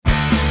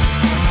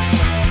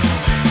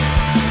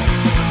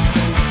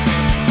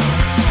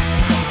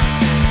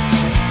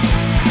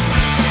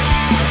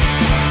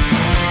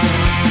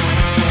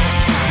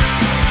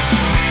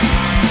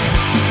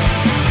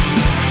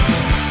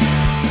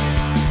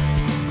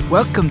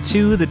Welcome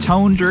to the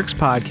Tone Jerks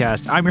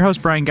podcast. I'm your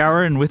host, Brian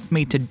Gower, and with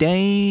me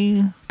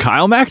today...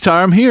 Kyle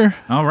McTar, I'm here.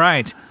 All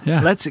right.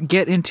 Yeah. Let's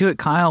get into it,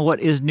 Kyle. What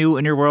is new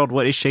in your world?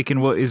 What is shaking?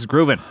 What is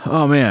grooving?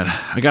 Oh, man.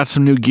 I got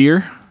some new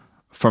gear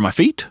for my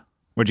feet.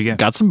 What'd you get?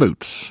 Got some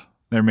boots.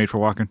 They're made for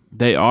walking.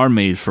 They are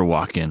made for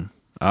walking.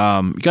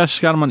 You guys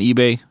got them on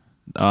eBay.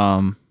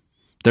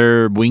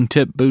 They're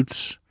wingtip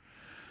boots.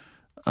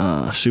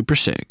 Super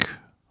sick.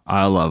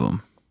 I love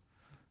them.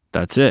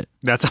 That's it.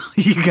 That's all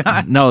you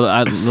got? No,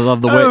 I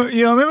love the way... Oh,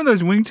 yeah, remember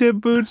those wingtip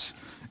boots?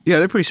 Yeah,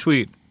 they're pretty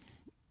sweet.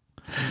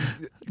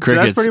 Crickets. So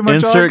that's pretty much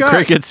Insert all I got.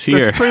 crickets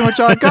here. That's pretty much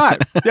all I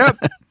got. Yep.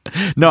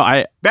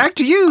 No, Back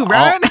to you,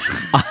 Brian.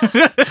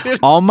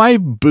 all my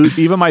boots,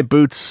 even my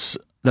boots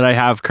that I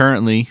have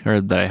currently,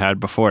 or that I had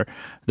before,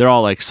 they're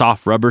all like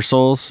soft rubber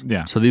soles.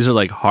 Yeah. So these are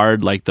like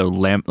hard, like the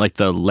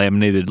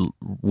laminated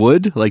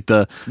wood, like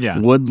the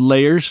wood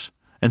layers,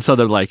 and so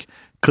they're like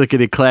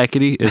clickety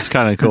clackety. It's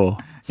kind of cool.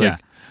 It's Yeah.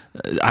 like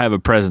I have a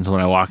presence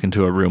when I walk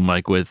into a room,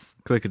 like with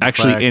Clickety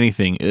actually clack.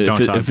 anything.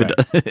 Don't talk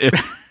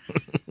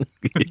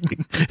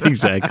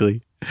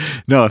Exactly.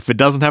 No, if it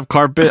doesn't have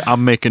carpet,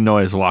 I'm making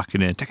noise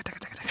walking in.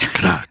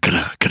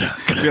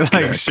 You're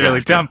like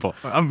Shirley Temple.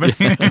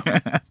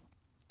 I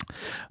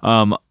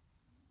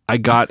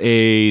got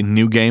a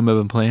new game I've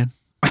been playing.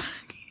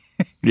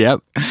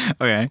 Yep.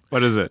 Okay.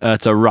 What is it?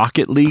 It's a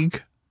Rocket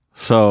League.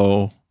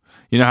 So,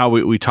 you know how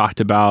we talked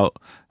about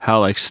how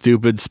like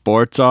stupid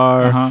sports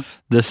are? Uh-huh.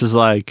 This is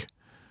like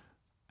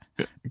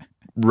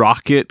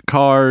rocket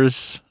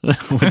cars,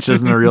 which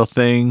isn't a real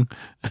thing,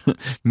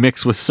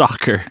 mixed with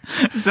soccer.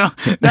 So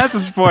that's a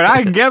sport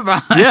I can get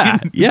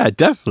behind. Yeah,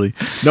 definitely.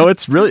 No,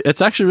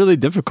 it's actually really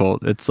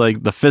difficult. It's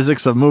like the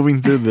physics of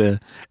moving through the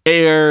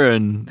air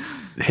and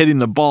hitting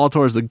the ball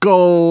towards the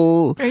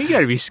goal. Man, you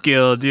gotta be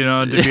skilled, to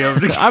be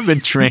able to. I've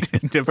been trained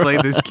to play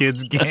this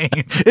kid's game.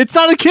 It's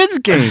not a kid's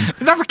game.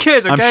 It's not for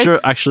kids, okay?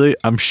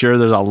 I'm sure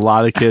there's a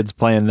lot of kids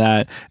playing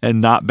that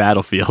and not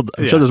Battlefield.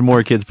 I'm sure there's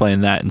more kids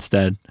playing that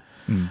instead.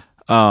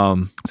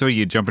 So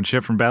you jumping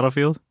ship from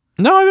Battlefield?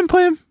 No, I've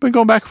been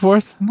going back and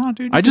forth. No,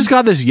 dude. I just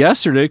got this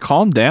yesterday.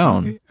 Calm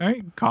down. All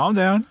right, calm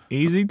down.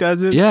 Easy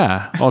does it.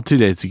 Yeah, 2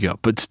 days ago.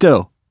 But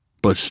still.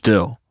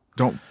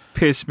 Don't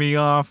piss me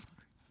off.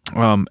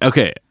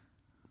 Okay.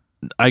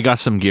 I got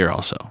some gear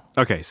also.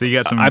 Okay, so you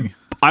got some.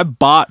 I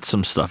bought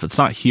some stuff. It's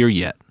not here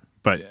yet.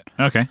 But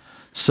okay.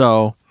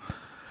 So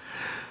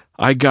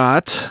I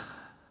got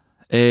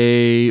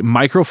a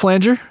micro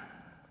flanger.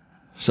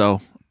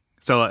 So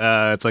it's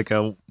like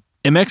a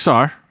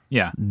MXR.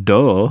 yeah.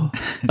 Duh.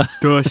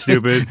 Duh,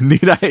 stupid.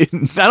 I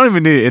don't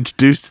even need to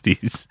introduce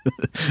these.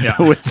 Yeah.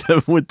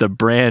 with the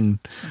brand.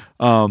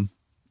 So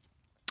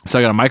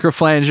I got a micro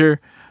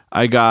flanger.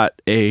 I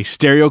got a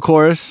stereo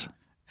chorus.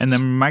 And the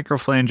micro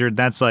flanger,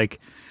 that's like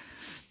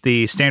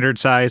the standard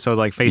size, so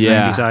like Phase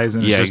 90 size,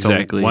 and it's just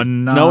exactly. a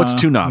one knob. No, it's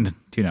two knob.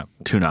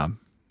 Two knob.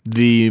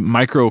 The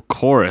micro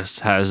chorus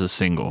has a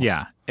single.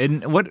 Yeah.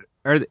 And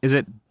is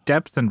it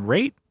depth and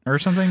rate or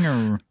something?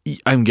 Or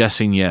I'm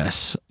guessing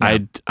yes. Yeah.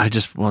 I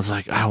just was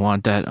like, I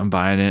want that. I'm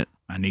buying it.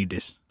 I need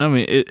this. I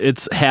mean,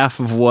 it's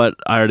half of what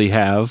I already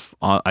have.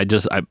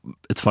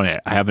 It's funny.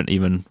 I haven't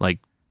even like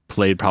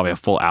played probably a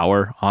full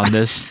hour on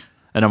this,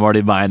 and I'm already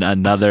buying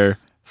another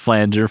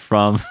flanger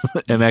from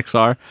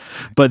MXR.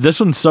 But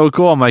this one's so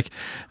cool. I'm like,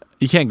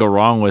 you can't go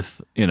wrong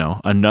with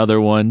another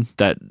one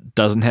that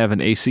doesn't have an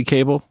AC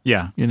cable.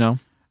 Yeah.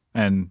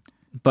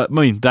 But I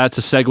mean, that's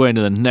a segue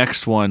into the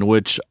next one,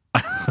 which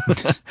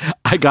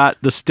I got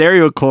the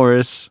stereo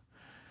chorus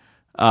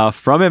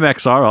from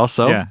MXR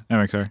also. Yeah,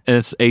 MXR. And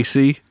it's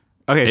AC.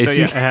 Okay, AC. so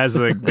yeah, it has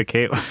like the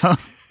cable.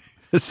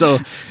 So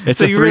it's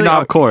so a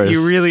 3-knob chorus.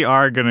 You really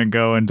are gonna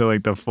go into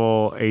like the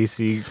full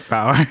AC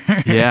power.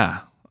 Yeah.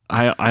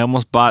 I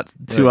almost bought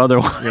two other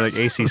ones. You're like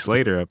AC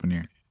Slater up in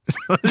here.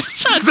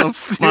 Shut the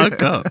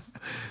fuck up.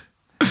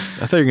 I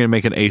thought you were going to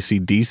make an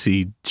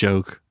AC/DC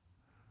joke,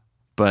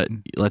 but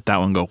let that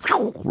one go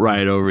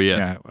right over you.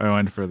 Yeah, I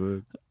went for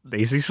the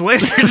AC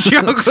Slater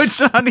joke,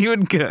 which not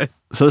even good.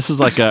 So this is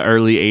like a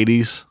early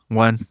 80s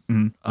one.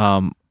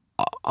 Mm-hmm.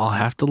 I'll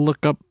have to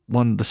look up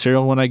the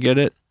serial when I get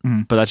it,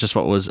 but that's just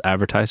what was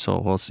advertised, so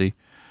we'll see.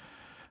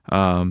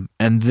 And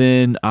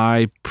then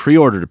I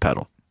pre-ordered a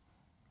pedal.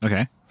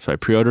 Okay. So I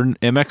pre-ordered an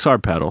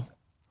MXR pedal.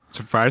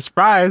 Surprise,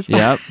 surprise.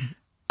 Yep.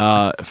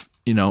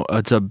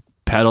 It's a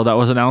pedal that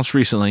was announced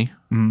recently.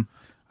 Mm-hmm.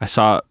 I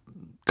saw it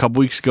a couple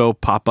weeks ago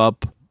pop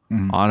up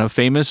on a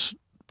famous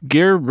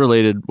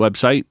gear-related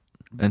website,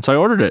 and so I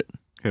ordered it.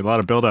 Okay, a lot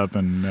of build-up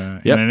and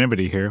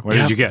anonymity here. What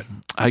did you get?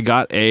 I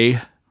got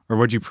or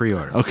what'd you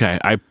pre-order? Okay,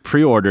 I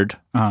pre-ordered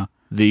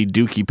the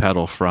Dookie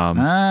pedal from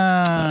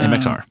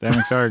MXR. The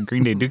MXR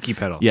Green Day Dookie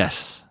pedal.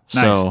 Yes.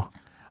 Nice. So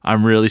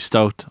I'm really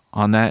stoked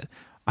on that.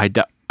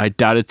 I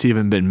doubt it's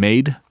even been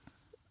made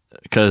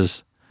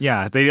because...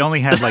 Yeah, they only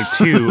had like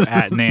 2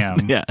 at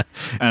NAMM. Yeah.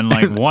 And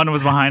like one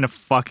was behind a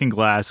fucking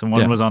glass and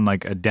one was on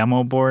like a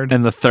demo board.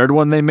 And the third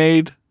one they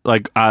made,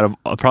 like out of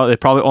they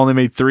probably only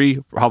made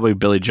 3, probably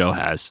Billy Joe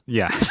has.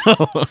 Yeah.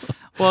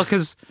 Well,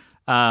 because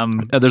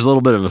There's a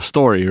little bit of a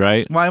story,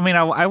 right? Well, I mean,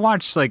 I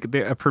watched like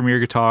a Premier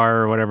Guitar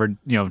or whatever,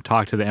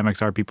 talk to the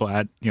MXR people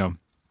at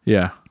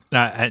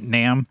at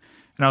NAMM,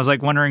 and I was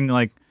like wondering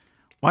like,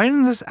 why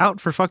isn't this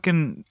out for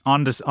fucking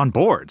on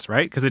boards,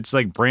 right? Because it's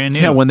like brand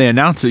new. Yeah, when they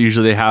announce it,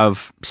 usually they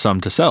have some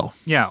to sell.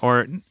 Yeah,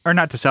 or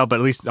not to sell, but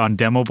at least on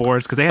demo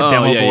boards, because they have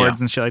demo boards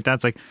and shit like that.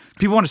 It's like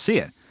people want to see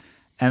it,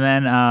 and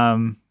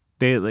then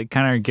they like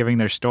kind of giving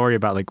their story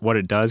about like what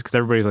it does, because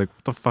everybody's like,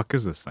 what the fuck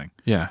is this thing?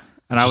 Yeah,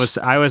 and I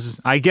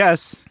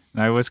guess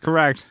I was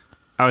correct.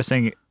 I was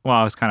saying, well,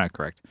 I was kind of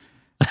correct.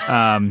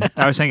 I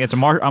was saying it's a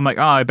I'm like,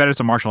 oh, I bet it's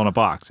a Marshall in a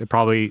box. It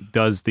probably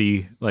does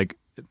the like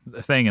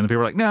thing, and the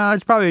people are like, no,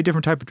 it's probably a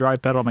different type of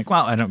drive pedal. I'm like,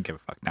 well, I don't give a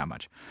fuck that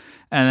much.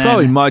 And then,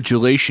 probably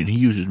modulation. He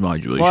uses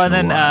modulation. Well, and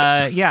then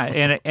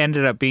and it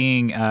ended up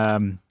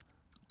being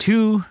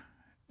 2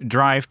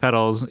 drive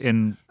pedals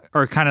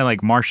or kind of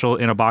like Marshall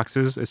in a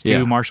boxes. It's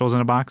 2 Marshalls in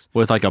a box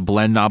with like a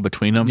blend knob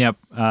between them.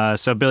 Yep.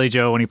 So Billy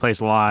Joe, when he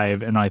plays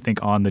live, and I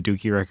think on the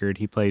Dookie record,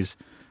 he plays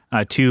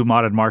 2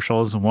 modded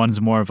Marshalls. One's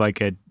more of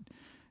like a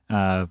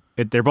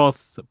they're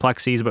both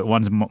plexis, but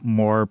one's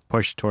more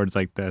pushed towards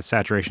like the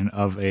saturation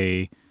of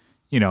a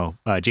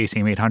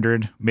JCM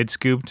 800 mid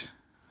scooped.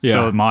 Yeah.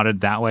 So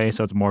modded that way,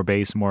 so it's more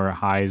bass, more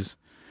highs.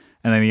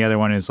 And then the other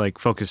one is like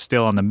focused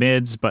still on the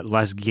mids, but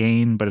less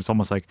gain, but it's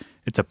almost like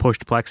it's a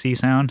pushed plexi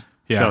sound.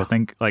 Yeah. So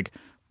think like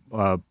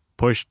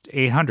pushed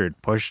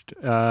 800, pushed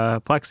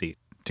plexi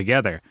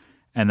together.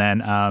 And then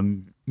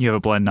you have a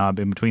blend knob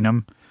in between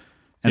them.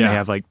 And they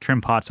have like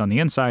trim pots on the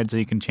inside, so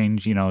you can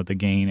change, the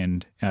gain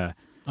and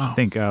I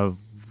think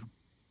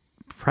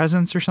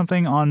presence or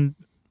something on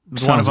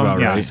one of them. About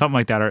right. Something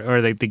like that,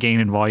 or the gain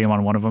and volume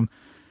on one of them.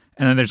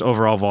 And then there's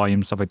overall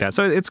volume, stuff like that.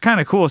 So it's kind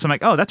of cool. So I'm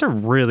like, oh, that's a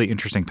really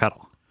interesting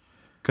pedal.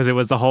 Because it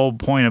was the whole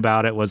point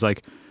about it was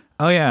like,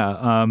 oh yeah,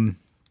 I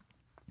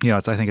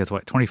think it's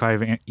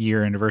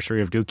 25-year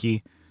anniversary of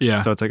Dookie.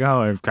 Yeah. So it's like,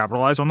 oh, I've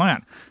capitalized on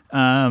that.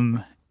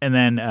 And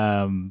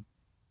then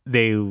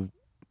they,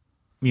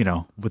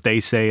 what they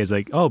say is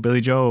like, oh,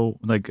 Billy Joe,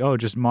 like, oh,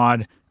 just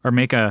mod or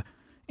make a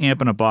amp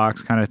in a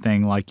box kind of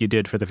thing like you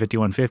did for the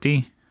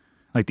 5150,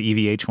 like the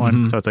EVH one.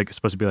 Mm-hmm. So it's like it's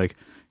supposed to be like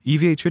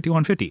EVH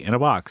 5150 in a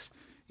box.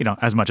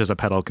 As much as a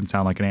pedal can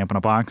sound like an amp in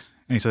a box.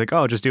 And he's like,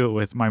 oh, just do it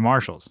with my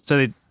Marshalls.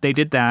 So they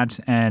did that,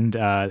 and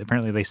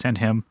apparently they sent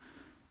him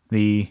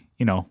the,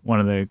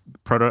 one of the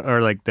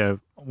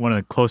one of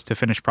the close to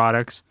finished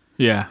products.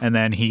 Yeah. And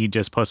then he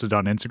just posted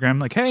on Instagram,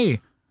 like,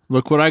 hey,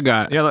 look what I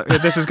got. Yeah, look,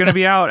 this is going to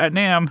be out at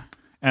NAMM.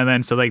 And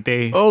then so like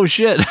they... Oh,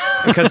 shit.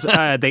 Because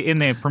they, in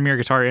the Premier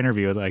Guitar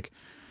interview, like,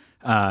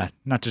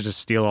 not to just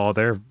steal all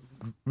their,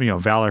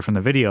 valor from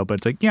the video, but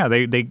it's like, yeah,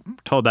 they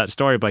told that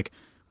story of like,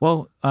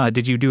 well,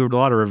 did you do a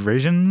lot of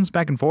revisions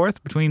back and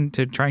forth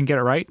to try and get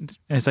it right? And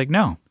it's like,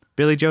 no,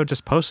 Billy Joe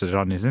just posted it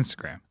on his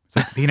Instagram. It's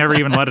like, he never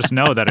even let us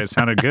know that it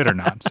sounded good or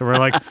not. So we're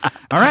like,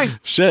 all right,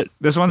 shit,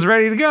 this one's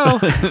ready to go.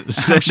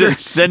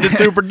 Send it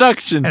through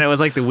production. And it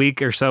was like the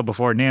week or so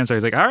before NAMM. So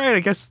he's like, all right,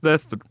 I guess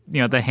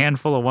the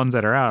handful of ones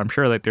that are out, I'm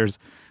sure like there's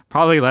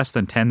probably less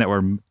than 10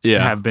 that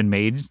have been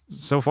made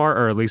so far,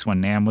 or at least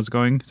when NAMM was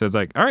going. So it's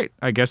like, all right,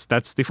 I guess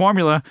that's the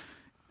formula.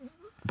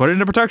 Put it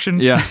into production.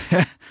 Yeah.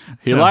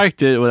 He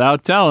liked it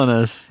without telling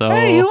us. So.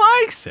 Hey, he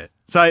likes it.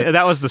 So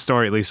that was the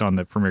story, at least on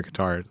the Premier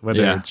Guitar,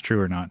 whether it's true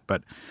or not.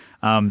 But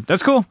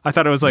that's cool. I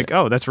thought it was like,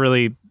 oh, that's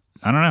really,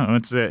 I don't know.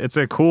 It's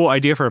a cool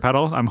idea for a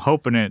pedal. I'm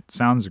hoping it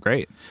sounds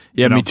great.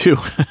 Yeah, me too.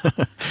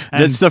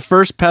 That's the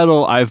first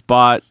pedal I've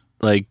bought,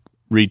 like,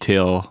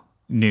 retail.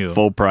 New.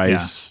 Full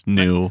price,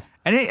 new.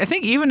 And I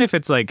think even if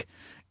it's like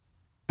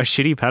a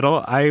shitty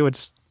pedal, I would...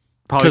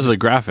 Because of the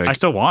graphic. I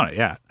still want it,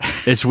 yeah.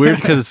 It's weird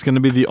because it's going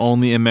to be the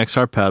only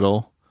MXR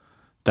pedal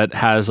that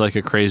has like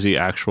a crazy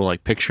actual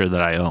like picture that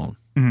I own.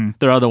 Mm-hmm.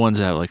 There are other ones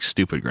that have like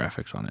stupid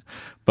graphics on it.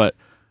 But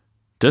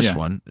this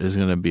one is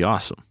going to be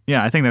awesome.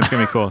 Yeah, I think that's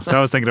going to be cool. So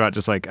I was thinking about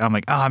just like, I'm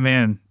like, oh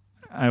man,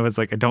 I was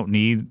like, I don't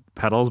need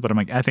pedals, but I'm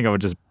like, I think I would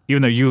just,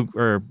 even though you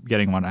are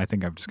getting one, I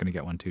think I'm just going to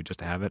get one too, just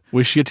to have it.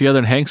 We should get together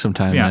and hang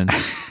sometime, man.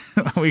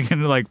 We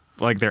can like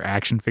their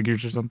action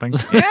figures or something.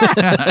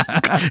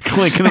 Yeah.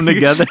 Clinking them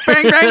together.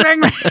 Bang, bang,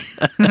 bang, bang.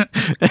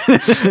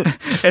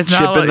 It's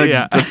not chipping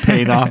like, the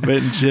paint off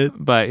it and shit.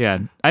 But yeah,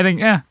 I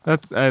think,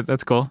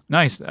 that's cool.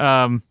 Nice.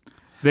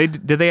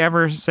 Did they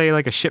ever say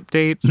like a ship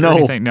date or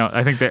anything? No,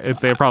 I think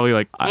they're probably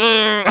like,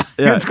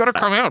 it's going to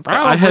come out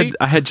probably.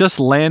 I had just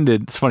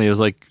landed. It's funny. It was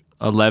like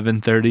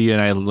 11:30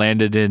 and I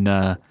landed in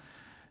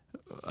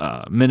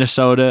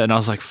Minnesota, and I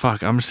was like,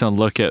 fuck, I'm just going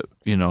to look at,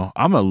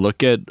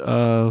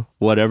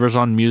 whatever's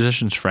on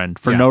Musician's Friend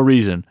for no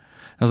reason.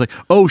 I was like,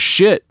 oh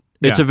shit,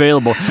 it's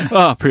available.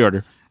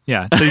 Pre-order.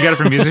 Yeah. So you got it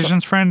from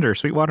Musician's Friend or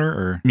Sweetwater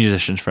or?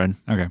 Musician's Friend.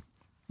 Okay.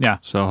 Yeah.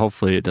 So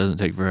hopefully it doesn't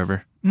take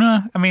forever.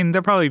 No, I mean,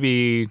 they'll probably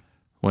be...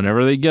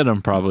 Whenever they get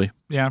them, probably.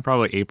 Yeah,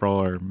 probably April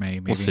or May,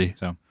 maybe. We'll see.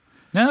 So,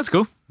 yeah, that's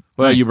cool.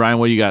 What about you, Brian?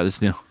 What do you got this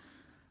new?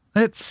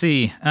 Let's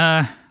see.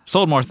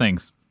 Sold more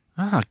things.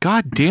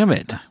 God damn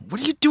it.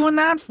 What are you doing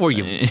that for,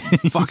 you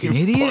fucking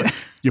idiot?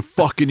 You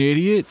fucking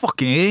idiot.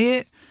 Fucking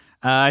idiot.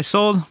 I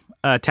sold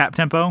Tap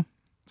Tempo.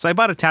 So I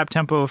bought a tap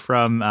tempo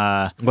from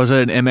Was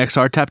it an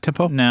MXR tap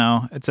tempo?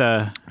 no, it's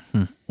a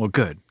well,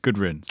 good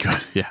riddance.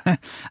 Yeah.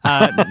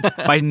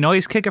 By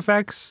Noise Kick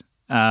Effects.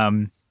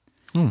 And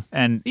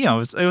you know,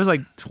 it was like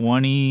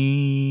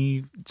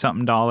 $20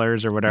 something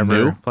or whatever.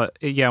 New? But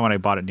yeah, when I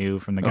bought it new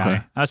from the guy,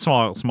 Okay. a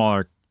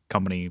smaller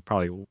company,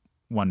 probably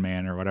one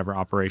man or whatever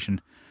operation.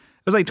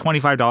 It was like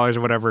 $25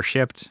 or whatever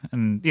shipped,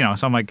 and you know,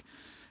 so I'm like,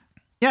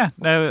 yeah,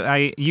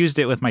 I used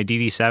it with my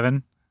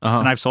DD7.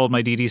 And I've sold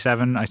my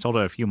DD7. I sold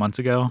it a few months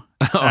ago.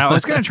 And I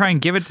was gonna try and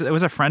give it to. It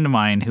was a friend of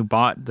mine who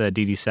bought the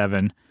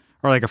DD7.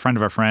 Or like a friend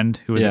of a friend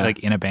who was like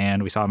in a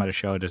band. We saw him at a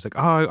show. Just like,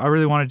 oh, I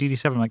really want a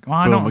DD7. I'm like, well,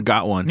 I Boom, don't. I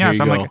got one. Yeah, Here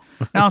so you I'm go.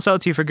 like, no, I'll sell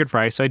it to you for a good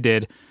price. So I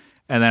did.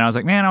 And then I was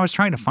like, man, I was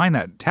trying to find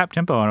that tap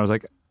tempo. And I was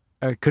like,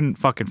 I couldn't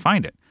fucking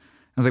find it.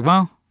 I was like,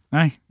 well,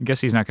 I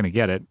guess he's not going to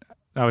get it.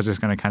 I was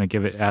just going to kind of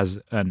give it as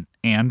an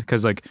and.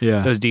 Because like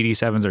those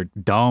DD7s are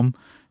dumb.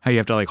 How you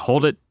have to like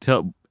hold it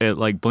till it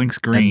like blinks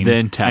green.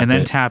 And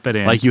then tap it.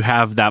 in. Like you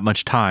have that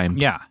much time.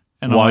 Yeah.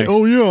 And Why? I'm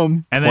like,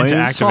 I'm and then to playing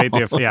a activate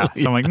song. the yeah.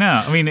 So I'm like, no,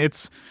 I mean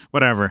it's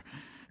whatever.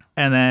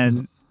 And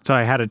then so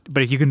I had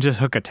but if you can just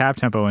hook a tap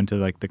tempo into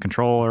like the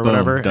control or Boom,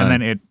 whatever, done.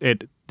 and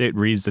then it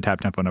reads the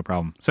tap tempo no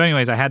problem. So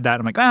anyways, I had that.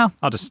 I'm like, well,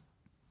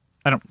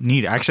 I don't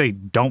need it. I actually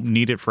don't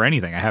need it for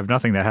anything. I have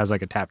nothing that has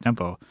like a tap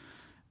tempo.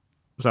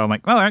 So I'm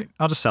like, well, all right,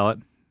 I'll just sell it.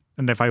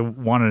 And if I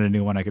wanted a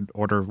new one, I could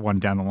order one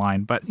down the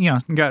line. But you know,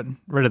 got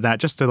rid of that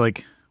just to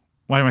like,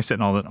 why am I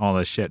sitting all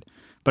this shit?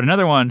 But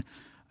another one,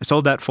 I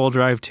sold that full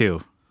drive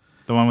too.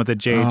 The one with the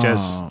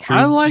JHS True,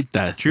 I like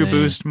that True thing.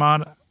 Boost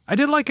mod. I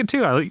did like it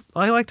too.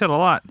 I liked it a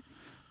lot,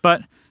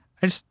 but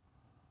I just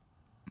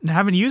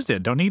haven't used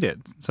it. Don't need it.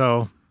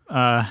 So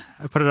I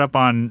put it up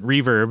on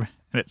Reverb,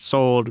 and it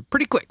sold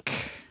pretty quick.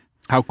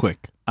 How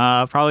quick?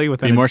 Probably Be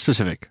within more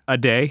specific. a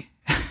day.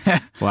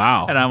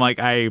 Wow. And I'm like,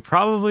 I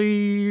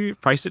probably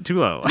priced it too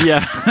low.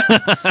 Yeah.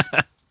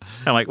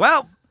 I'm like,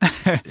 well,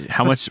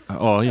 How much?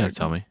 Oh, yeah.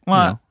 Tell me.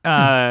 well,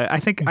 I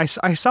think I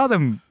saw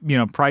them, you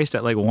know, priced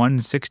at like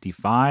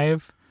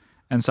 165,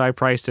 and so I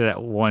priced it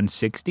at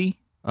 160,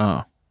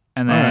 Oh.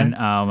 and then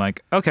I'm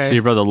like, okay. So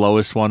you brought the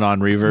lowest one on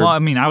Reverb? Well, I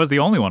mean, I was the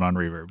only one on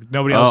Reverb.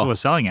 Nobody else Oh. was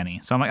selling any.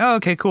 So I'm like, oh,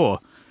 okay,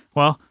 cool.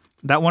 Well,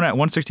 that one at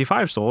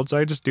 165 sold, so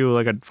I just do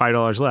like a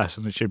 $5 less,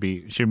 and it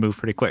should move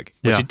pretty quick,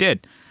 which Yeah. it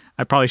did.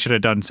 I probably should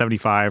have done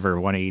 75 or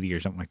 180 or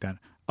something like that.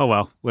 Oh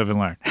well, live and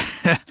learn.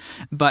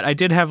 But I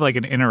did have like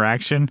an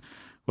interaction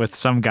with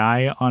some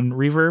guy on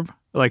Reverb.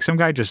 Like some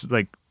guy just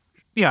like,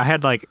 yeah, I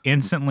had like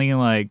instantly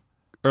like,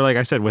 or like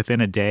I said, within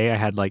a day, I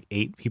had like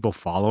 8 people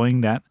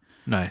following that.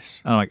 Nice.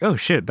 I'm like, oh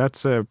shit,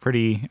 that's a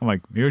pretty. I'm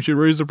like, maybe I should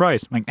raise the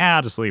price. I'm like,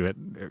 I'll just leave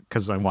it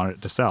because I want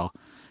it to sell.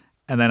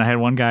 And then I had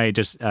one guy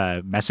just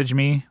message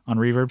me on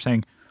Reverb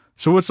saying,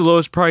 so what's the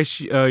lowest price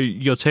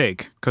you'll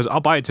take? Because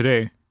I'll buy it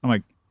today. I'm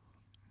like,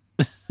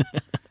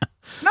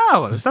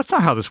 no, that's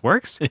not how this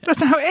works. That's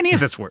not how any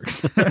of this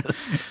works.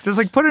 Just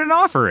like put an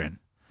offer in,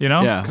 you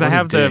know? Yeah, Because I what a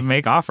have to dick.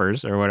 make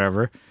offers or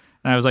whatever.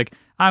 And I was like,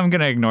 I'm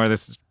going to ignore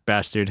this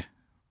bastard.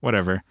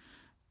 Whatever.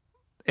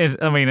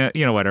 I mean,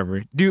 you know,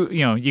 whatever.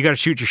 You got to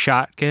shoot your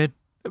shot, kid.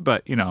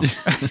 But, you know.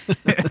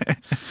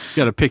 You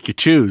got to pick your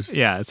choose.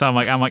 Yeah, so I'm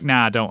like,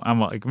 nah, don't.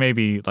 I'm like,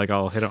 maybe like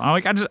I'll hit him. I'm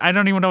like, I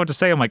don't even know what to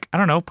say. I'm like, I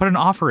don't know, put an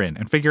offer in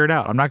and figure it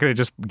out. I'm not gonna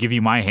just give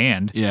you my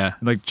hand. Yeah.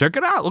 Like, check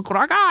it out. Look what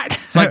I got.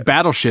 It's like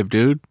Battleship,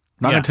 dude.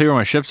 I'm not Yeah. going to tell you where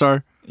my ships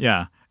are.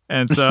 Yeah,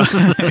 and so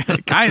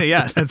kind of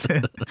yeah, that's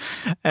it.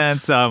 And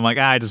so I'm like,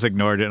 I just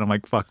ignored it. And I'm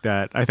like, fuck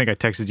that. I think I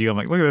texted you. I'm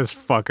like, look at this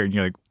fucker, and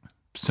you're like,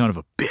 son of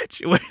a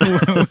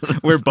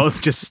bitch. We're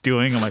both just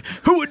stewing. I'm like,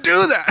 who would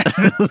do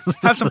that?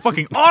 Have some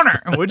fucking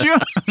honor, would you?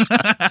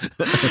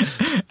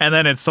 And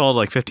then it sold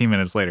like 15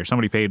 minutes later.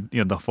 Somebody paid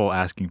the full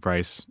asking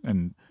price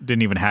and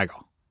didn't even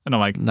haggle. And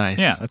I'm like, Nice.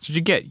 Yeah, that's what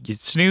you get. You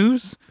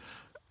snooze,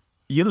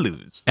 you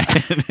lose.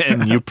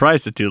 And you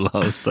priced it too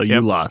low, so you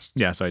Yep. lost.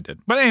 Yeah, so I did.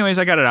 But anyways,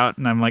 I got it out,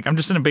 and I'm like, I'm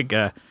just in a big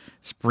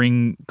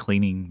spring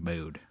cleaning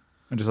mode.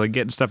 I'm just like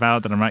getting stuff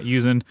out that I'm not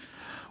using.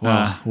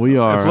 Well, we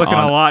are It's looking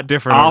on a lot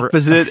different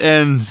opposite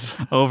ends.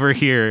 over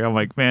here. I'm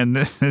like, man,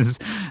 this is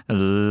a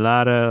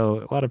lot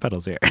of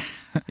pedals here.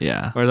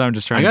 Yeah. Whereas I'm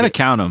just trying. I got to to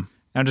count them.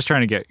 I'm just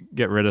trying to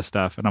get rid of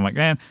stuff, and I'm like,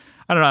 man,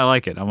 I don't know. I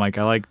like it. I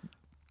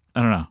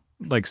don't know,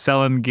 like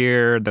selling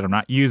gear that I'm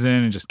not using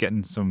and just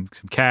getting some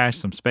cash,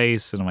 some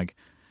space, and I'm like,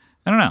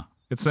 I don't know.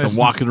 It's Some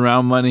walking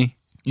around money.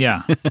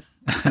 Yeah.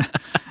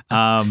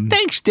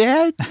 Thanks,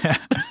 Dad.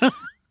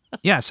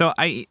 Yeah, so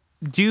I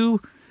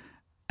do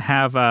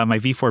have my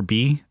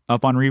V4B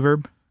up on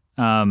Reverb,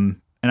 and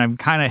I'm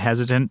kind of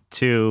hesitant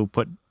to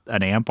put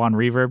an amp on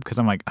Reverb because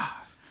I'm like,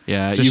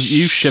 Yeah, Just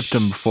you've shipped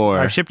them before.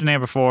 I've shipped an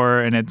amp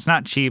before, and it's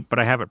not cheap, but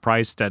I have it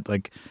priced at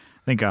like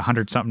I think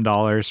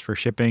 $100-something for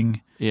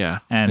shipping. Yeah,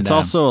 And, it's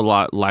also a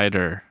lot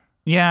lighter.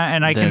 Yeah,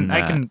 and I Than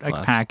can that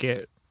less. pack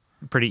it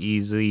pretty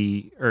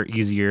easy or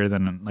easier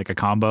than like a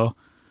combo,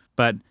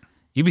 but.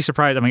 You'd be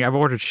surprised. I mean, I've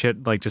ordered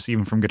shit like just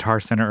even from Guitar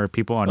Center or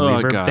people on Oh,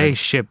 Reverb. God. They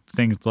ship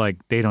things like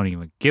they don't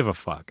even give a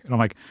fuck. And I'm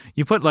like,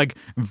 you put like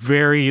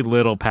very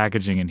little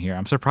packaging in here.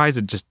 I'm surprised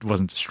it just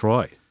wasn't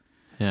destroyed.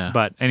 Yeah,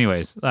 But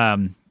anyways,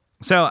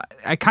 So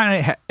I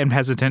kind of am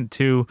hesitant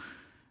to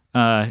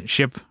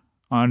ship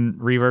on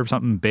Reverb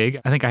something big.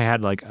 I think I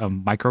had like a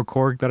micro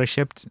Korg that I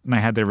shipped, and I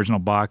had the original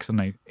box, and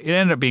it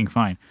ended up being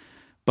fine.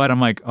 But I'm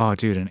like, oh,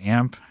 dude, an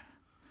amp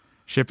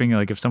shipping,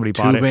 like if somebody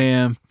bought Tube it,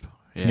 amp.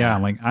 yeah.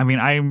 I'm like, I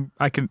mean,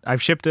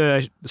 I've shipped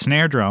a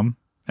snare drum,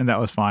 and that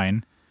was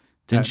fine.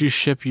 Didn't you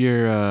ship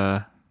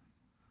your?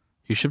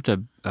 You shipped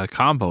a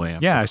combo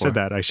amp. Yeah, before. I said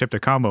that. I shipped a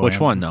combo. Which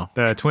amp. one though?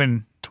 The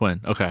twin.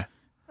 Twin. Okay.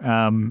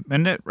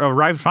 And it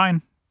arrived fine.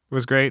 It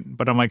was great,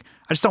 but I'm like,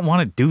 I just don't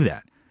want to do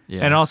that. Yeah.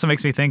 And it also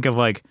makes me think of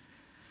like,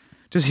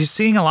 just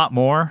seeing a lot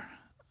more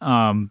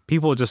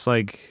people just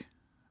like,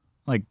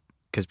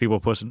 because people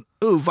posting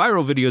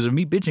viral videos of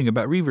me bitching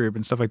about Reverb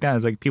and stuff like that.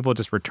 It's like people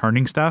just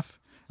returning stuff.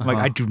 I'm like,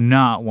 I do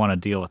not want to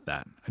deal with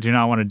that. I do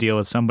not want to deal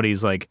with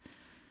somebody's like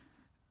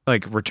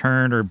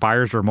return or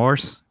buyer's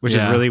remorse, which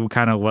is really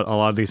kind of what a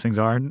lot of these things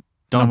are.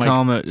 Don't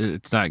tell them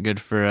it's not good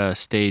for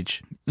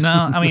stage. No,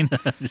 I mean,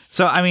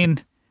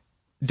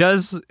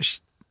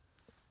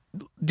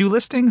 do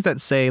listings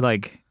that say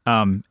like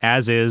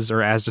as is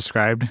or as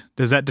described,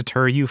 does that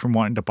deter you from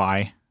wanting to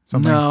buy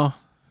something? No,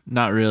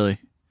 not really.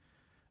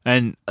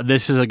 And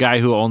this is a guy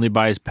who only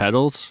buys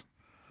pedals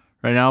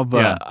right now, but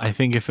Yeah. I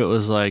think if it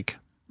was like,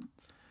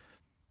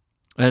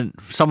 and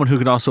someone who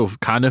can also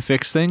kind of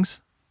fix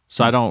things,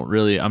 so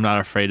I'm not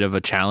afraid of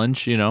a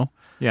challenge, you know?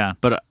 Yeah.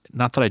 But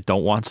not that I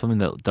don't want something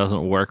that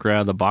doesn't work right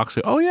out of the box.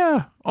 Like,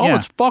 Yeah.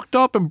 it's fucked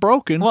up and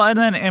broken. Well, and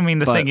then, I mean,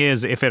 the thing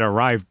is, if it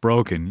arrived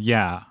broken,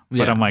 yeah.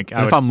 But I'm like,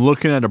 if I'm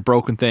looking at a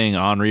broken thing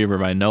on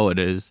Reverb, I know it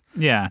is.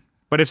 yeah.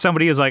 But if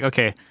somebody is like,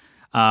 okay,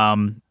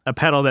 a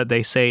pedal that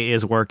they say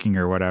is working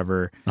or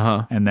whatever,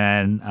 and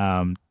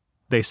then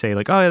they say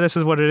like, oh, yeah, this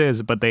is what it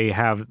is, but they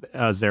have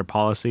as their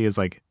policy is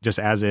like just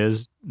as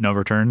is, no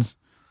returns.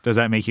 Does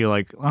that make you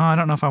like, oh, I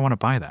don't know if I want to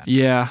buy that?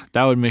 Yeah,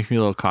 that would make me a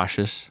little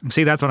cautious.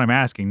 See, that's what I'm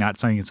asking, not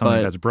saying it's something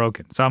But- that's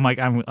broken. So I'm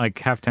like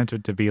half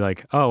tempted to be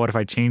like, oh, what if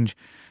I change,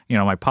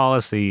 my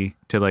policy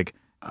to like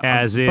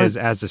as is,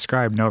 as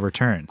described, no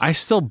returns. I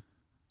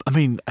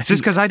mean, I Just think,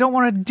 because I don't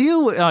want to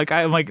do it. Like,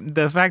 I'm like,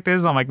 the fact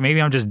is, I'm like,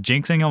 maybe I'm just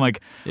jinxing. I'm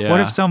like, what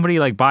Yeah. if somebody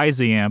like buys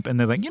the amp and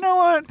they're like, you know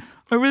what?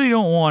 I really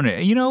don't want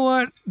it. You know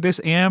what? This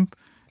amp,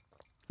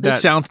 it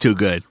sounds too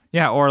good.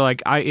 yeah, or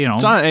like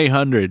It's not an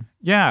 800.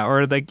 yeah,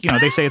 or like,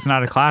 they say it's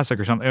not a classic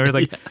or something, or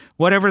like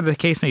whatever the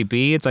case may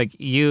be. It's like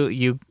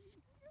you,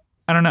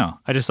 I don't know.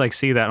 I just like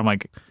see that. I'm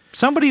like,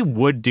 somebody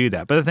would do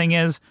that, but the thing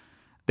is,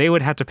 they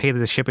would have to pay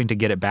the shipping to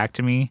get it back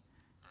to me,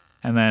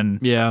 and then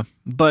Yeah,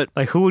 but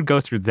like, who would go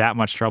through that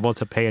much trouble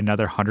to pay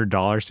another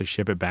 $100 to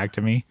ship it back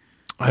to me?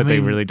 I That they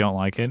mean, really don't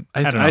like it.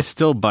 I don't know. I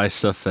still buy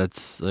stuff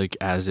that's like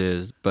as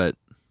is, but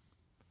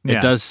Yeah.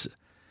 it does,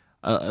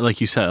 like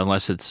you said,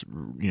 unless it's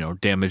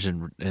damage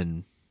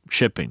and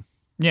shipping.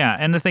 Yeah,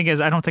 and the thing is,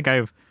 I don't think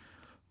I've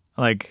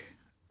like,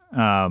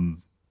 I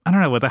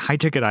don't know, with a high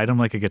ticket item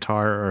like a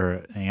guitar or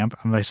an amp,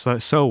 I'm like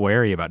so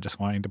wary about just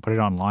wanting to put it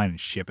online and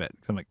ship it.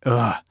 I'm like,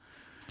 ugh,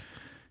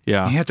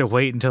 Yeah, you have to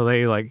wait until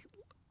they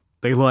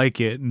like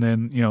it, and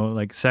then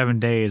like 7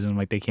 days, and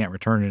like they can't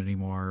return it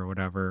anymore or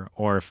whatever.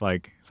 Or if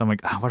like, so I'm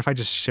like, what if I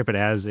just ship it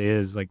as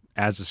is, like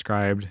as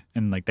described,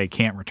 and like they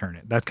can't return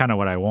it? That's kind of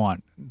what I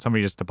want.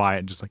 Somebody just to buy it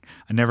and just like,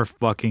 I never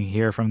fucking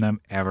hear from them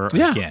ever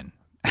again.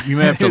 you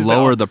may have to Is that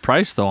lower all? the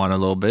price though on a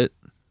little bit.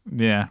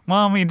 Yeah. Well,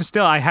 I mean,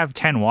 still, I have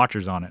 10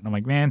 watchers on it. And I'm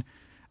like, man,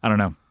 I don't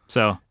know.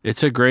 So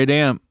It's a great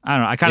amp. I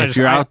don't know. I kind of If just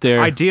you're out there-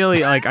 Ideally,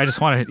 like I just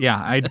want to. Yeah,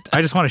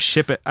 I just want to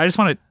ship it. I just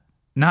want to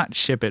not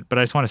ship it, but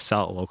I just want to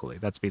sell it locally.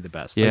 That's be the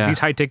best. Like Yeah. these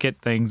high ticket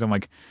things. I'm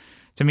like,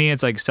 to me,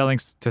 it's like selling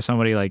to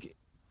somebody like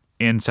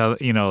in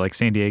like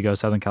San Diego,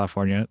 Southern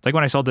California. Like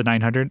when I sold the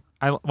 900,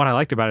 what I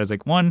liked about it is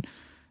like, one,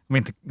 I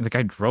mean, the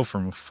guy drove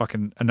from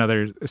fucking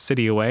another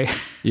city away,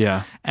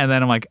 Yeah, and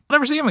then I'm like, I'll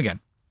never see him again.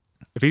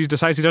 If he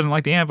decides he doesn't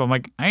like the amp, I'm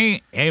like,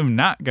 I am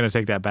not gonna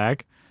take that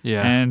back.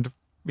 yeah, And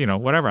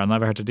whatever, I'll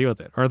never have to deal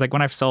with it. Or like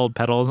when I've sold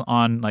pedals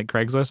on like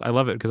Craigslist, I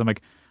love it because I'm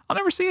like, I'll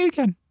never see you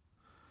again.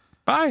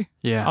 Bye.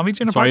 yeah. I'll meet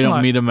you in a That's why parking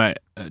lot.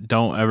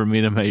 don't ever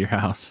meet him at your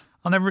house.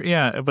 I'll never.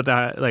 Yeah, but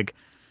like,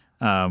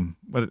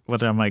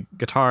 whether I'm like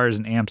guitars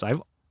and amps, I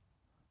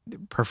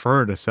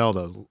prefer to sell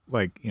those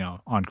like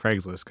on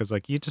Craigslist because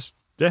like you just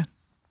you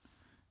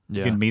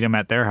Yeah, can meet them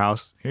at their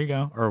house. Here you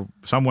go, or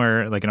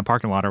somewhere like in a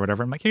parking lot or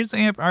whatever. I'm like, here's the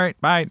amp. All right,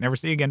 bye. Never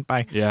see you again.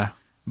 Bye. yeah.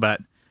 But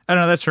I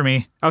don't know. That's for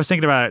me. I was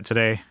thinking about it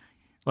today,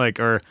 like,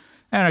 or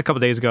I don't know, a couple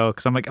days ago,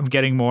 because I'm like, I'm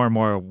getting more and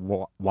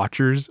more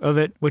watchers of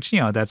it, which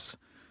that's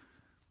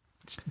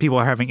people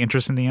are having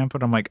interest in the amp.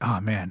 But I'm like, oh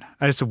man,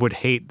 I just would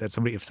hate that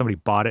if somebody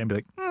bought it and be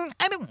like,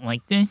 I don't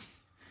like this.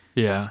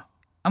 Yeah.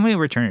 I'm gonna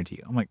return it to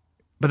you. I'm like,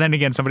 but then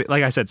again, somebody,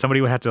 like I said,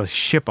 somebody would have to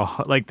ship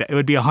it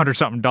would be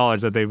 $100-something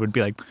that they would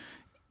be like,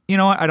 you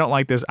know what, I don't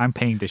like this. I'm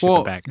paying to ship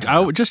it back. I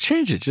would just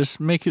change it. Just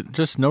make it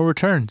just no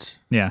returns.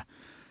 Yeah.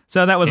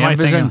 So that was my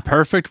Amp is thing. in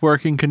perfect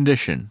working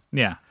condition.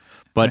 Yeah.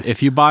 But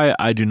if you buy it,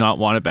 I do not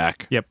want it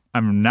back. Yep.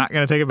 I'm not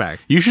gonna take it back.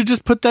 You should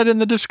just put that in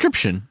the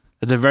description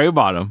at the very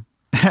bottom.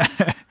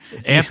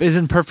 Amp is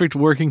in perfect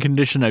working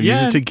condition. I've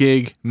used Yeah. it to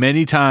gig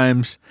many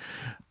times.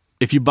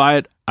 If you buy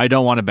it, I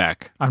don't want it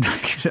back. I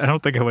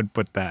don't think I would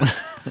put that.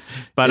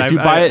 But If you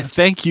buy it,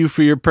 thank you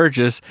for your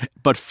purchase,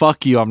 but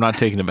fuck you, I'm not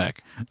taking it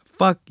back.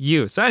 Fuck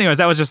you. So anyways,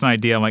 that was just an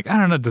idea. I'm like, I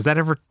don't know, does that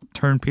ever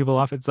turn people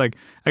off? It's like,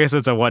 I guess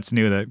it's a what's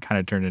new that kind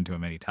of turned into a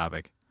mini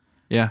topic.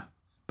 Yeah.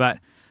 But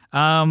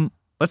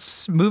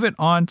let's move it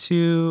on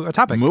to a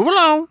topic. Move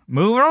along.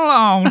 Move it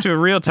along to a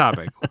real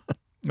topic. What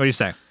do you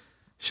say?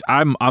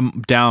 I'm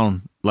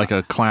down like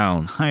a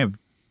clown. I am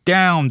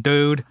down,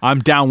 dude. I'm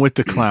down with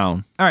the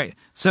clown. All right.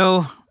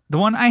 So the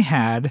one I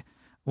had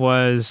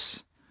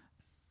was,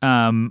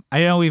 I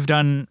know we've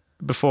done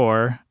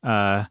before,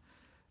 a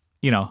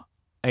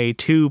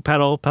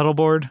 2-pedal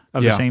board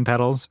of the same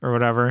pedals or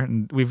whatever.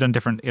 And we've done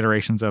different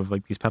iterations of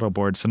like these pedal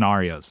board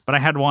scenarios. But I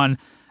had one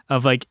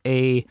of like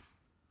a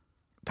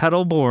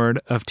pedal board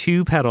of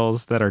 2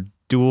 pedals that are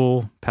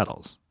dual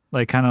pedals,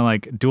 like kind of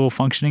like dual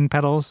functioning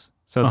pedals.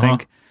 So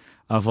think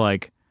of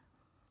like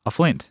a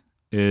Flint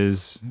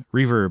is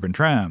reverb and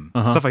trem,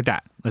 stuff like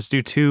that. Let's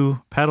do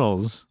 2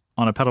 pedals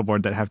on a pedal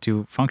board that have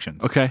 2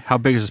 functions. Okay. How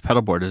big is this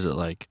pedal board? Is it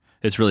like,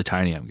 it's really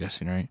tiny, I'm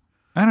guessing, right?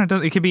 I don't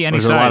know. It could be any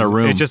There's size. a lot of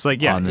room it's just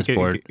like, on this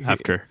board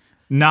after.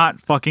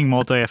 Not fucking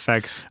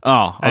multi-effects.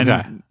 Oh,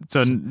 okay.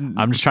 So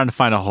I'm just trying to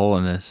find a hole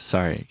in this.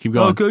 Sorry. Keep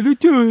going. Okay, you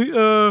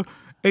do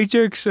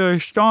HX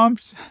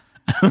stomps.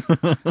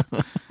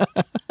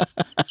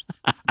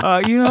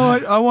 You know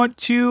what? I want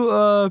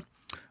 2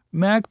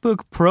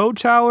 MacBook Pro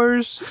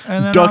towers,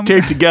 and then duct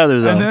tape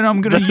together though. And then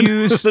I'm gonna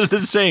use They're the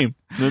same.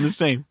 They're the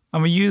same.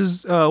 I'm gonna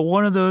use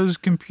one of those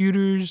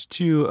computers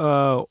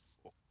to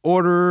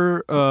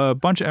order a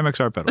bunch of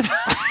MXR pedals.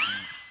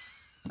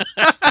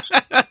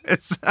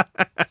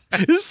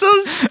 It's so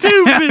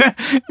stupid.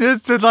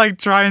 Just to like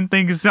try and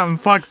think of something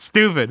fucking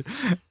stupid.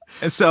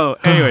 So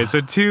anyway, so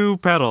 2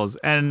 pedals,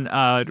 and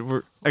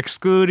we're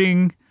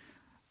excluding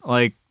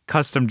like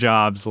custom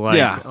jobs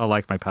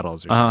like my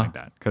pedals or something like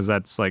that, because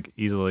that's like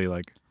easily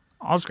like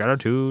I'll just get a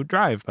 2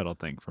 drive pedal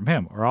thing from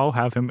him, or I'll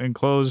have him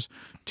enclose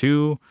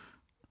 2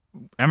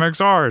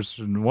 MXRs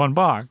in one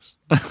box.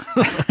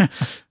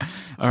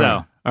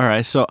 All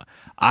right. So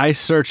I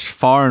searched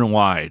far and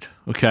wide.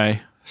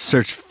 Okay,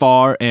 searched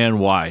far and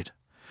wide.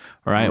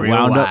 All right,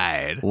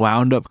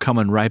 wound up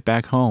coming right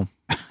back home.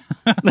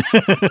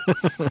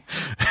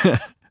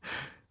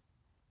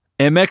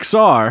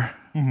 MXR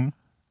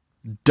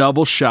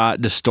double shot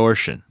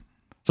distortion.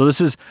 So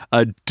this is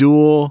a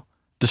dual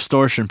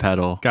distortion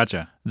pedal.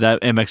 Gotcha.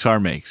 That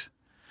MXR makes.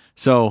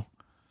 So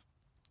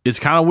it's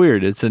kind of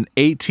weird. It's an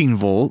 18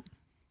 volt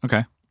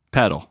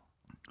pedal.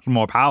 Some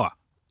more power.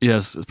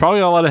 Yes, it's probably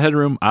a lot of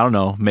headroom. I don't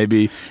know.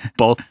 Maybe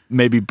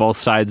both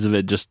sides of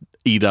it just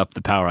eat up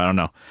the power. I don't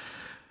know.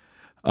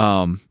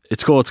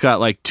 It's cool. It's got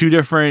like 2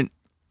 different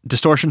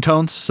distortion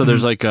tones. So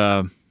there's like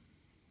I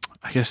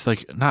guess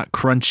like not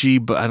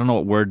crunchy, but I don't know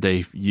what word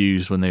they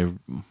use when they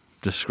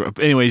describe.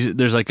 Anyways,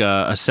 there's like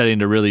a setting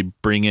to really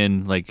bring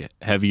in like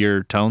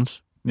heavier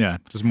tones. Yeah,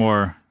 just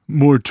more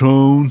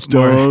tones,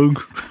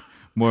 dog.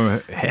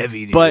 More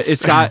heavy. But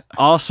it's got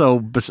also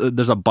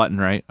there's a button,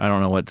 right? I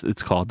don't know what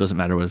it's called. Doesn't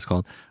matter what it's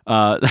called.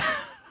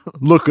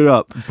 Look it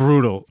up.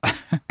 Brutal.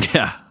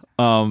 Yeah.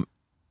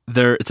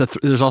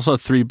 There's also a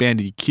 3-band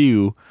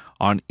EQ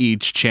on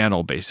each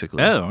channel,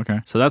 basically. Oh, okay.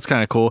 So that's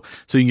kind of cool.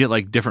 So you can get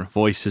like different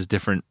voices,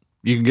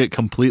 you can get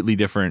completely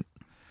different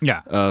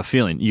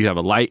feeling. You have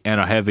a light and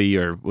a heavy,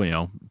 or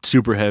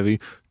super heavy,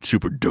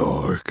 super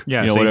dark.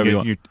 Yeah, so whatever you you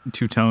want. your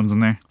 2 tones in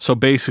there. So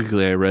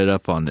basically, I read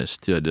up on this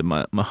too. I did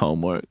my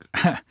homework.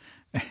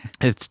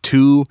 It's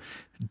 2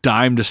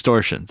 dime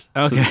distortions.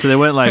 Okay. So they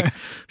went like,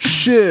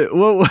 shit.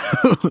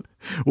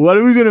 What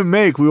are we gonna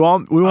make? We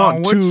want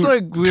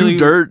 2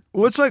 dirt.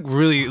 What's like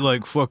really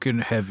like fucking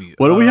heavy?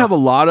 What do we have a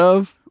lot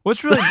of?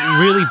 What's really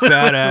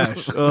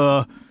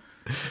badass?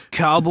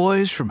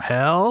 Cowboys from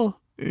Hell.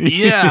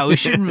 Yeah, we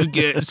shouldn't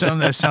get something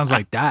that sounds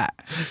like that.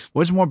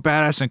 What's more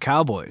badass than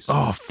cowboys?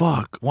 Oh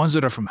fuck, ones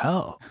that are from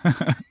hell.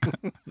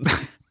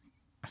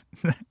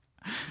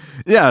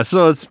 Yeah,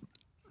 so it's,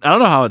 I don't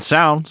know how it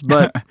sounds,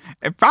 but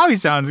it probably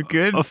sounds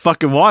good. I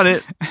fucking want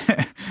it.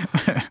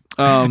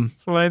 So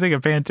when I think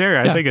of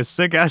Pantera, I think of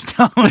sick ass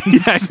tones.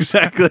 Yeah,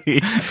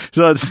 exactly.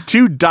 So it's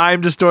 2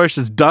 dime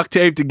distortions duct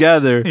taped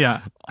together.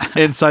 Yeah.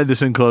 Inside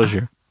this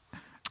enclosure.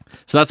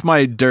 So that's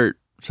my dirt.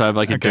 So I have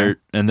like a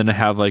dirt, and then I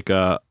have like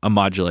a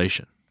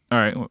modulation. All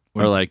right.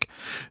 Or like,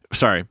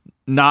 sorry,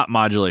 not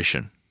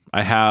modulation.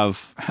 I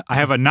have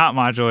a not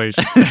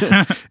modulation.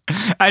 What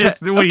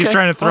are you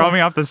trying to throw me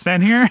off the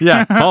scent here?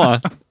 Yeah, hold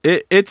on.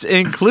 It's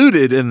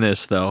included in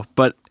this though,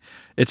 but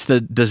it's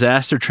the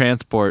Disaster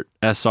Transport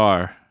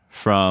SR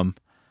from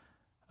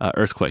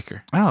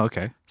Earthquaker. Oh,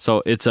 okay.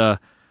 So it's a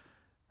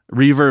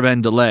reverb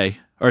and delay,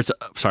 or it's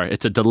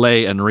a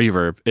delay and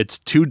reverb. It's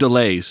 2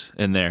 delays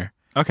in there.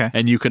 Okay.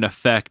 And you can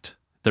affect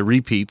the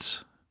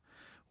repeats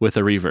with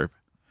a reverb.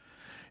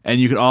 And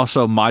you can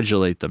also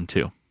modulate them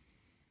too.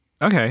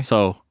 Okay.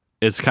 So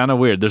it's kind of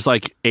weird. There's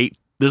like 8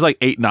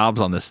 knobs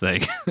on this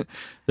thing.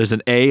 There's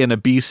an A and a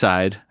B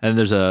side, and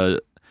there's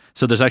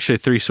actually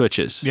 3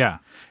 switches. Yeah.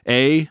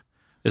 A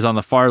is on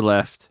the far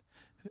left,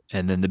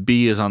 and then the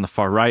B is on the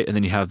far right, and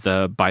then you have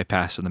the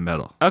bypass in the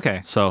middle.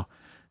 Okay. So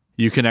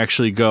you can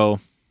actually go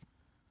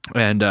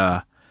and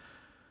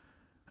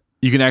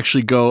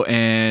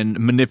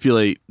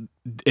manipulate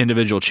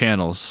individual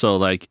channels. So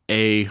like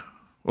the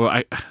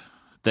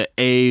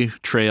A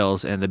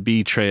trails and the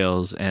B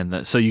trails,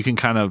 and so you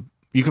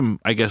can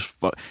I guess.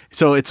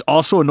 So it's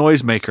also a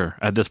noisemaker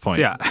at this point.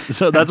 Yeah.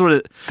 So that's what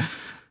it.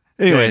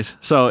 Anyways,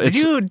 so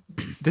it's.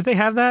 Did they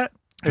have that?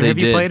 Or They have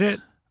you did. played it?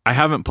 I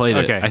haven't played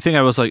it. Okay. I think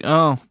I was like,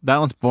 oh, that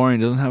one's boring.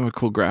 It doesn't have a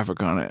cool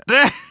graphic on it.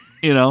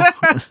 You know,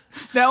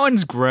 That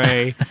one's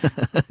gray.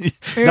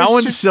 that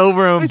one's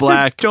silver and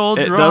black. It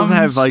doesn't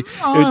have like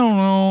I don't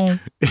know.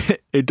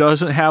 it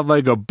doesn't have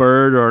like a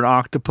bird or an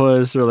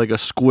octopus or like a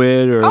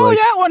squid or Oh, like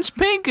that one's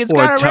pink. It's or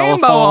got a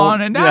rainbow telephone.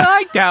 on it. Yeah. I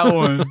like that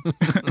one.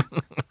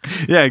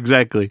 yeah,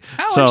 exactly.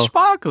 That So one's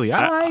sparkly.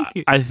 I like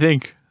it. I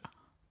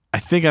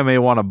think I may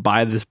want to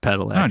buy this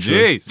pedal.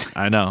 Actually, jeez.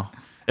 I know.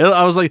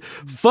 I was like,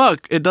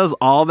 fuck! It does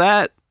all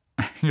that.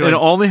 You're And it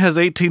like, only has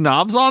 18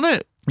 knobs on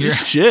it.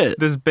 Shit.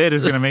 this bit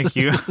is going to make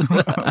you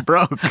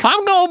broke.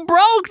 I'm going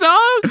broke,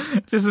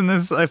 dog. Just in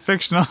this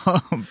fictional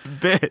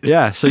bit.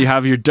 Yeah, so you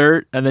have your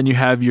dirt, and then you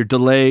have your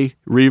delay,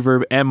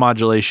 reverb, and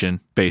modulation,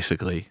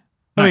 basically.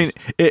 Nice.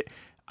 I mean,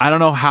 I don't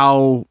know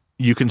how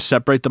you can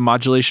separate the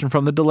modulation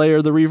from the delay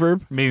or the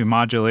reverb. Maybe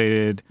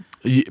modulated.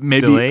 Maybe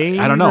Delay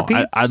I don't know.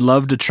 repeats? I'd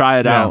love to try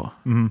it Yeah. out.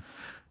 Mm-hmm.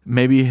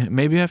 Maybe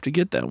I have to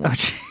get that one.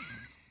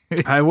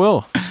 I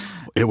will.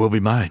 It will be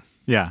mine.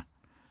 Yeah.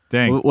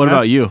 Dang. What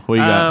about you? What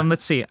you got?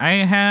 Let's see. I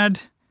had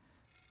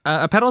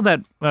a pedal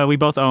that we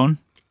both own,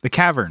 the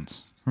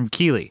Caverns from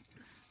Keeley.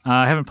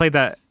 I haven't played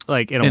that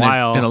like in a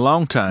while. In a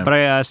long time. But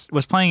I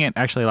was playing it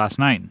actually last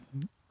night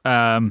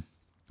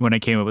when I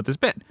came up with this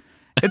bit.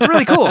 It's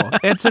really cool.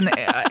 It's an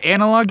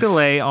analog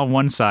delay on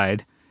one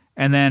side,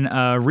 and then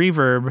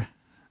reverb.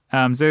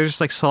 There's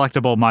just like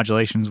selectable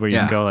modulations where you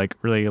Yeah. can go like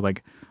really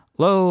like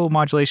low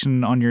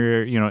modulation on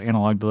your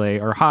analog delay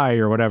or high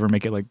or whatever,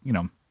 make it like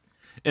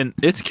and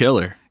it's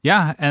killer.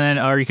 yeah, and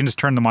then or you can just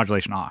turn the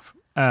modulation off.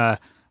 I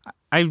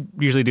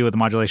usually do with the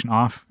modulation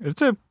off.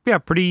 It's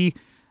pretty.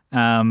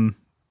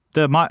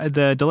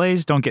 The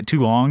delays don't get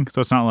too long,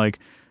 so it's not like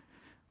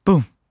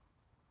boom,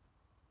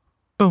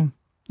 boom.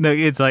 No,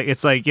 it's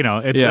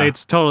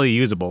it's totally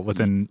usable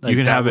within. Like, You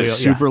can that have it wheel,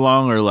 super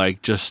long or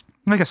like just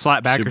like a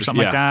slapback or super-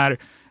 something like that.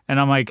 And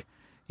I'm like,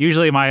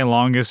 usually my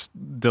longest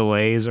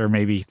delays are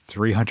maybe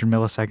 300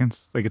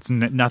 milliseconds. Like it's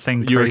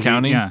nothing. You were crazy.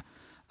 counting? Yeah.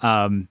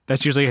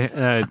 That's usually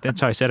that's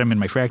how I set them in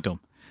my fractal.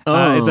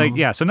 Oh. It's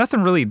like so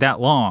nothing really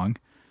that long.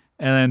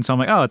 And then so I'm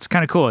like, oh, it's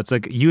kind of cool. It's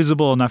like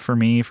usable enough for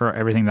me for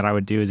everything that I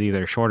would do is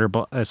either shorter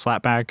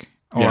slapback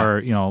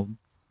or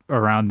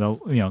around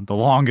the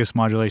longest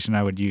modulation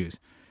I would use.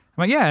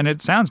 I'm like, yeah, and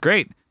it sounds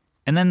great.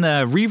 And then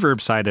the reverb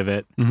side of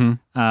it,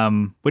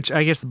 which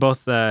I guess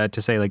both to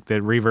say like the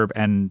reverb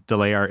and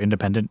delay are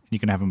independent. You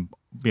can have them,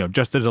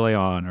 just the delay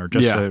on or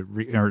just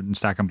or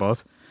stack them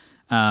both.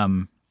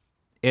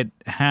 It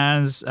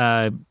has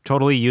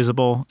totally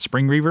usable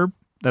spring reverb.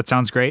 That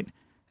sounds great.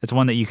 It's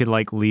one that you could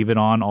like leave it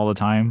on all the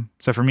time.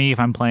 So for me, if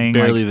I'm playing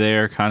barely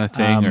there kind of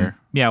thing, or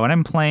when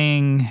I'm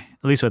playing,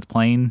 at least with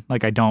plane,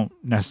 like I don't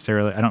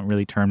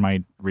really turn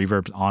my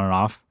reverbs on and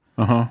off.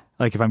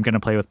 Like if I'm gonna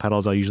play with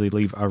pedals, I'll usually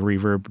leave a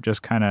reverb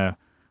just kind of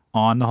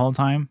on the whole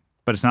time.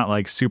 But it's not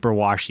like super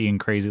washy and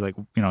crazy. Like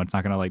it's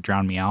not gonna like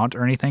drown me out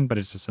or anything. But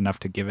it's just enough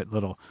to give it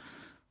little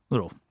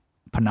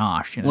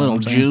panache, little what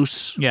I'm saying?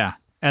 juice. Yeah,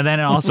 and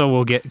then it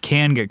also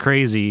can get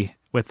crazy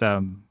with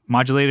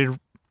modulated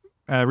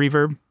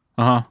reverb.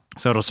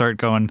 So it'll start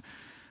going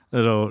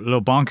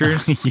little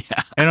bonkers.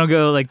 Yeah. And it'll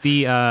go like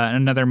the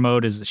another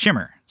mode is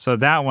shimmer. So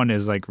that one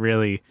is like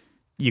really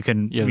you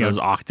can You have those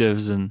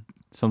octaves and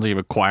sounds like you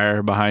have a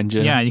choir behind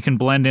you. yeah, you can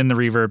blend in the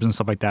reverbs and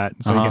stuff like that.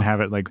 So you can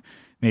have it like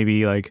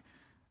maybe like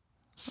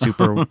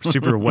super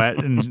super wet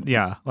and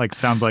like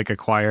sounds like a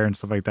choir and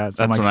stuff like that.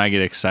 So That's I'm like, when I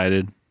get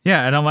excited.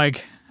 yeah, and I'm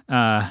like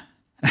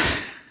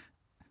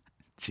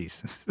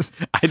Jesus.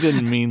 I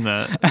didn't mean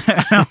that.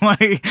 I'm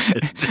like,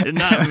 Did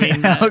not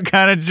mean that. what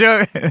kind of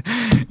joke?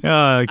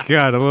 Oh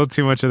God, a little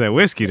too much of that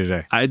whiskey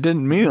today. I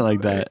didn't mean it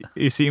like that.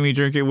 You see me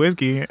drinking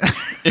whiskey.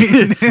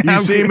 You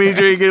see me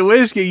drinking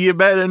whiskey, you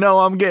better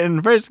know I'm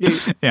getting frisky.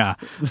 Yeah.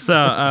 So,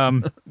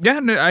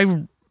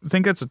 I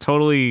think that's a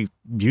totally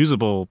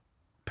usable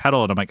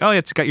pedal. And I'm like, oh,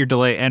 it's got your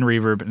delay and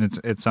reverb, and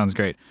it sounds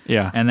great.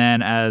 Yeah. And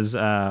then as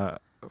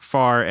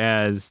far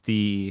as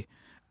the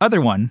other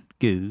one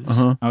goes,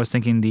 I was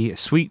thinking the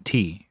Sweet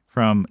Tea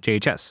from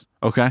JHS,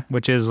 Okay.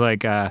 which is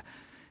like it's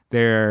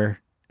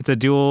a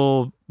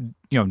dual,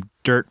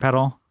 dirt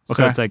pedal. So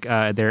Okay. it's like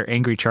their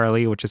Angry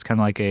Charlie, which is kind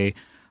of like a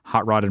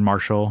Hot Rod and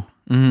Marshall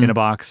in a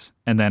box,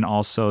 and then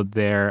also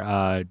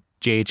their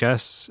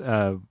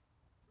JHS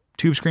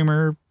Tube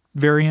Screamer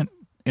variant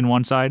in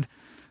one side.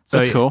 So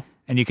That's cool.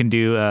 And you can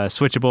do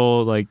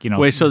switchable, like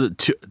Wait, so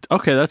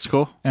okay, that's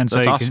cool. and so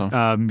that's you awesome.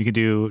 can, you could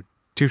do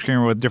Tube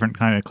Screamer with different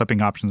kind of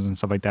clipping options and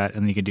stuff like that,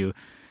 and then you could do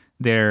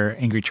their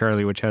Angry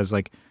Charlie, which has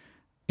like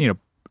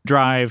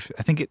drive.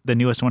 I think the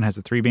newest one has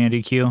a 3-band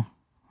EQ.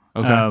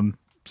 Okay.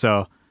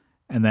 So,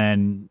 and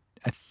then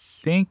I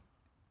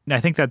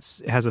think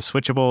that's has a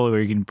switchable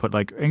where you can put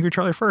like Angry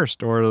Charlie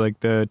first or like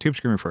the Tube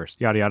Screamer first,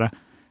 yada yada,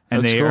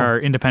 and That's they cool. are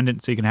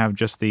independent, so you can have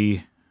just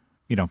the,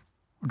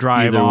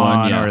 drive Either on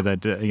one, yeah. or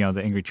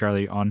the Angry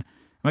Charlie on.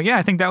 I'm like, yeah,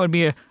 I think that would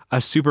be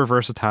a super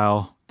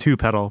versatile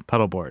 2-pedal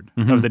pedal board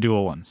Mm-hmm. of the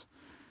dual ones.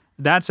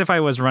 That's if I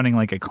was running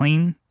like a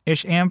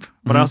clean-ish amp,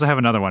 but I Mm-hmm. also have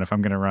another one if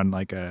I'm going to run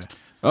like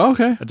Oh,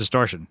 okay. a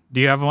distortion.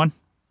 Do you have one?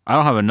 I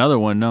don't have another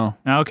one. No.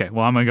 Oh, okay,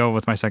 well, I'm going to go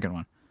with my second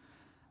one.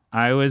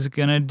 I was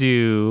going to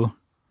do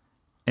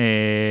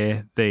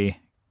the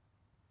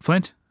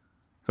Flint.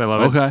 'Cause I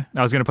love it. Okay.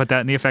 I was going to put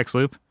that in the effects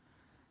loop.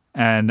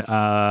 And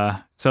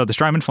so the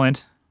Strymon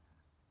Flint,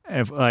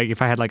 if I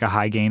had like a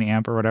high gain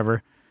amp or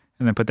whatever,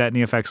 and then put that in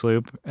the effects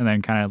loop and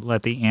then kind of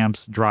let the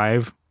amps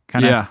drive,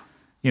 kind of,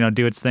 Yeah.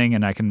 do its thing,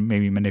 and I can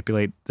maybe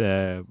manipulate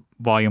the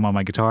volume on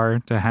my guitar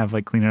to have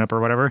like clean it up or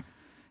whatever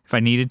if I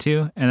needed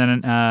to.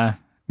 And then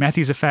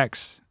Matthews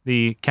Effects,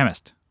 the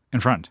Chemist in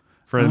front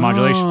for the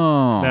modulation.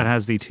 Oh. That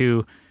has the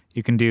two.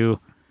 You can do,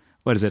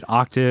 what is it,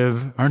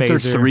 octave, Aren't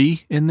phaser. there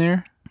 3 in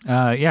there?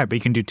 Yeah, but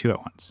you can do 2 at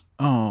once.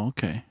 Oh,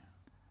 okay.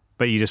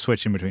 But you just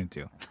switch in between the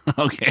 2.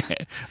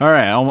 Okay. All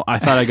right. I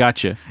thought I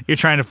got you. You're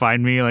trying to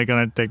find me like on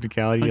a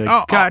technicality. You're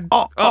like, God.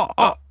 Oh.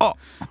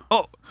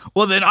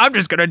 Well, then I'm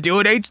just going to do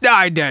an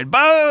H9 then.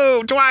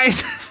 Boom!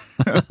 Twice.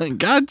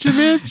 Gotcha,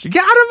 bitch.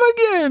 Got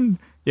him again.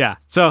 Yeah.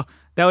 So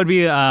that would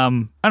be, I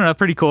don't know,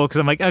 pretty cool because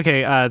I'm like,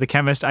 okay, the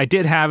Chemist, I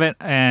did have it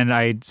and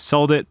I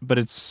sold it, but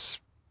it's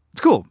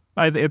cool.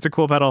 It's a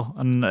cool pedal.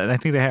 And I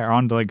think they are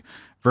on to like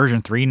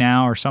version 3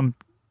 now or some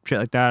shit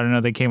like that. I don't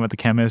know. They came with the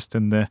Chemist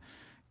and the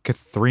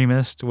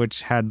Cathemist,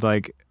 which had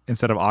like,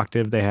 instead of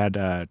octave, they had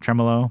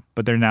tremolo,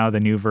 but they're now the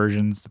new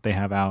versions that they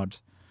have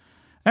out.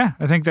 Yeah,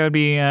 I think that would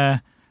be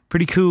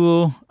pretty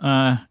cool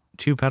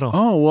 2-pedal.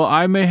 Oh, well,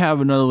 I may have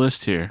another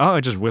list here. Oh,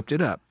 I just whipped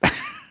it up.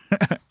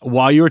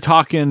 While you were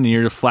talking,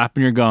 you're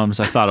flapping your gums.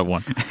 I thought of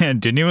one.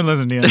 And didn't even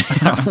listen to you.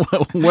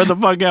 Where the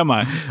fuck am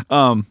I?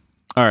 All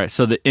right.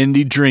 So the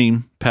Indie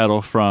Dream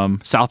pedal from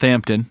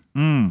Southampton.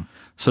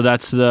 So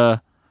that's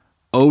the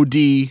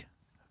OD,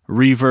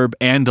 reverb,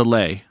 and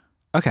delay.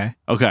 Okay.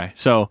 Okay.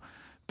 So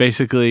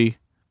basically,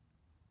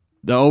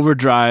 the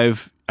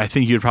overdrive, I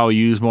think you'd probably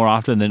use more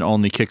often than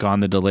only kick on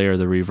the delay or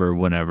the reverb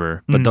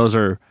whenever. But those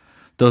are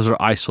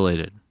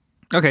isolated.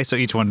 Okay, so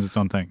each one is its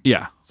own thing.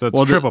 Yeah. So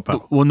it's triple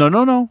pedal.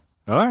 No.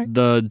 All right.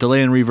 The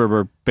delay and reverb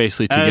are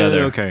basically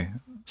together. Okay.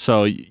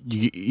 So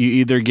you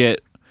either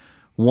get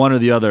one or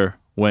the other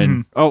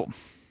when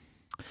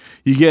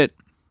you get.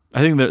 I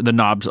think the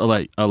knobs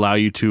allow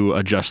you to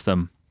adjust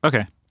them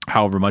Okay.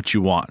 however much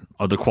you want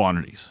of the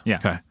quantities. Yeah.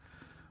 Okay.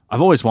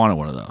 I've always wanted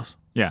one of those.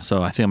 Yeah.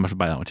 So I think I'm gonna have to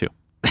buy that one too.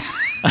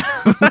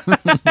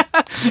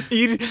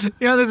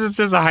 This is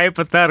just a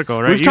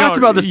hypothetical, right? We've talked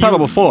about this pedal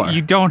before.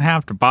 You don't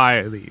have to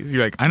buy these.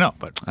 You're like, I know,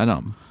 but I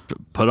know.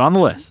 Put it on the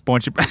list.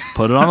 won't you?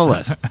 Put it on the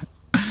list.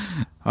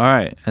 All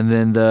right, and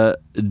then the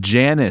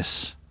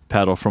Janus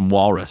pedal from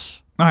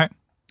Walrus. All right.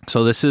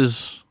 So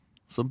it's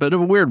a bit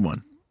of a weird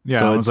one. Yeah,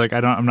 So I was like,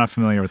 I'm not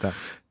familiar with that.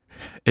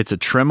 It's a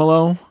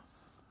tremolo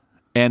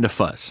and a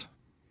fuzz.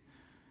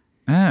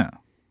 Oh.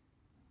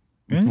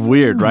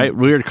 Weird, right?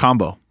 Weird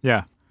combo.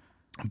 Yeah.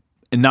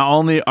 And not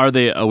only are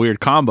they a weird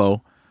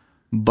combo,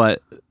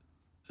 but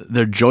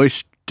they're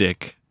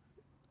joystick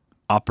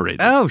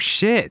operated. Oh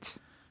shit!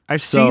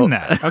 I've So- seen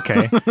that.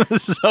 Okay.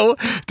 So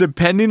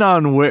depending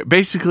on where,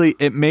 basically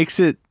it makes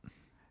it,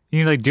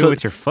 You like do So- it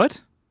with your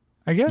foot?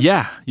 I guess.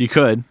 yeah, you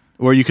could.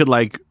 Or you could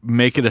like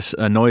make it a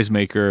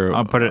noisemaker.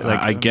 I'll put it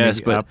like I guess,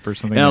 maybe but up or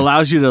something. it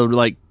allows you to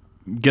like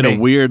get Make- a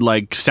weird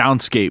like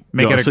soundscape.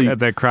 Make go. it So you-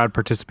 the crowd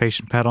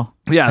participation pedal.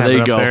 Yeah, Have there it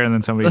you up go. There, and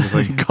then somebody just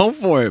like go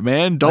for it,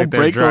 man. Don't like they're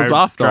break those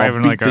off. Though. I'll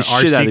driving beat like the a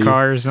shit out of RC you.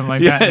 car or something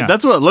like Yeah, that. Yeah.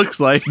 that's what it looks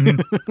like. Yeah,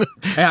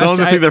 Someone's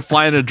gonna I- think they're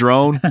flying a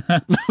drone.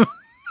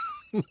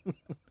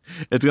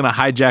 It's gonna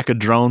hijack a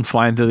drone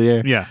flying through the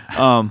air.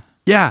 Yeah.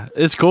 Yeah,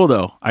 it's cool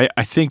though. I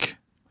think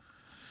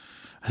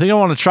I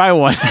want to try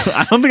one.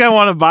 I don't think I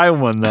want to buy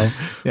one though.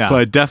 Yeah. But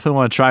I definitely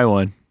want to try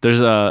one.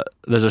 There's a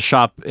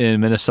shop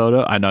in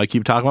Minnesota. I know I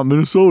keep talking about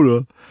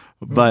Minnesota,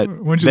 but Why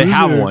don't you they live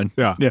have there? one.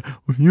 Yeah. Yeah.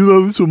 You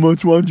love it so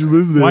much. Why don't you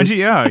live there? Why'd you?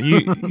 Yeah.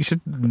 You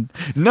should.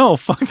 No,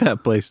 fuck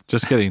that place.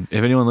 Just kidding.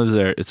 If anyone lives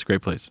there, it's a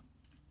great place.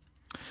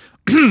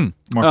 More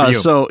for you.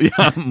 So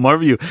yeah, more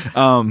of you.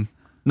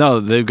 No,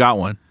 they've got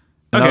one.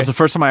 And that Okay. was the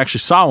first time I actually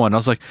saw one. I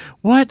was like,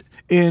 what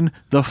in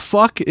the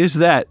fuck is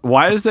that?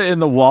 Why is that in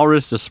the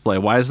Walrus display?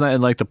 Why isn't that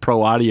in like the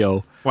Pro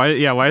Audio? Why?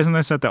 Yeah. Why isn't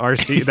this at the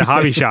RC, the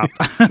hobby shop?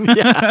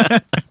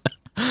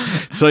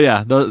 So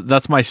yeah,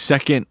 that's my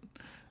second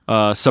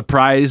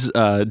surprise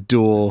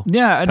dual.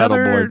 Yeah. pedal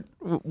Another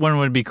board. one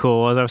would be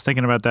cool. As I was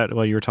thinking about that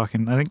while you were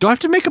talking, I think. Do I have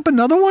to make up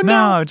another one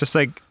now? No, just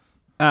like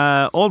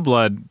Old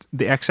Blood,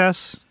 the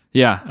XS.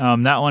 Yeah.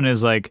 That one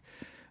is like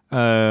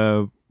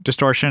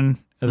distortion,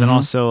 and then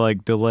also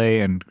like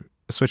delay and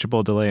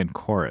switchable delay and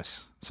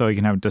chorus. So you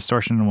can have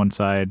distortion on one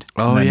side.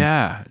 Oh and then-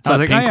 yeah, it's I was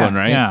that like, pink oh, yeah, one,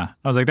 right? Yeah.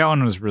 I was like, that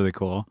one was really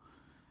cool.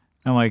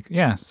 I'm like,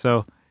 yeah.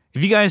 So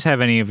if you guys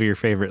have any of your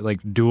favorite like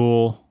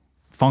dual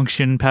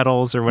function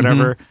pedals or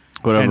whatever.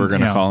 Whatever And, we're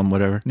gonna call them,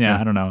 whatever. Yeah,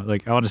 I don't know.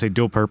 Like I want to say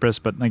dual purpose,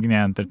 but like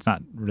that's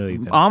not really.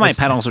 All my it's-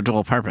 pedals are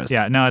dual purpose.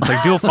 Yeah, no, it's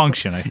like dual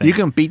function. I think You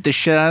can beat the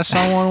shit out of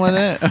someone with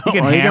it. You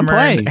can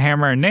or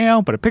hammer a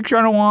nail, put a picture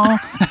on a wall.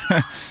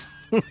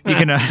 You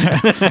can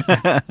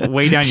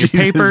weigh down your Jesus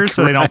papers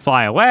so they don't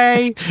fly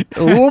away,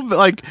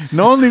 Like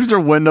no one leaves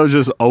their windows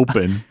just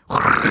open.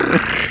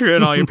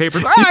 and all your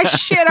papers. Ah,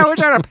 shit! I wish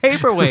I had a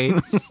paperweight.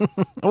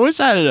 I wish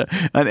I had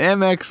an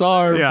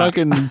MXR Yeah.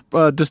 fucking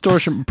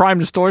distortion, prime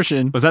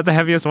distortion. Was that the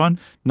heaviest one?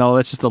 No,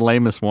 that's just the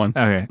lamest one.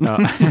 Okay,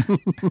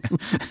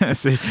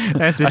 that's a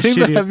I think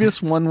shitty. the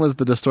heaviest one was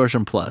the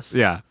distortion plus.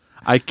 Yeah,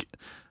 I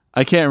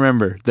can't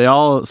remember.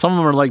 Some of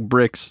them are like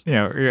bricks.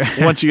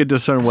 yeah. Once you get to a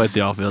certain weight,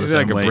 they all feel the It's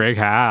same like a weight. brick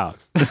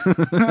house.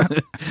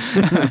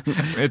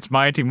 It's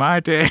mighty.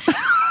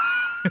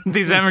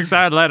 These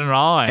MXR letting it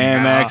all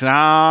hang out.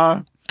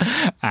 MXR.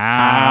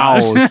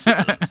 Ows.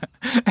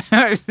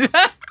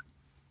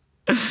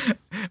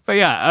 But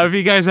yeah, if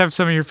you guys have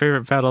some of your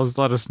favorite pedals,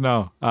 let us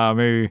know.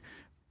 Maybe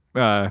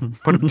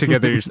put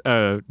together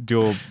a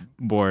dual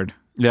board.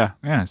 Yeah,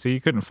 Yeah, so you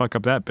couldn't fuck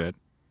up that bit.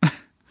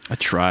 I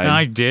tried. And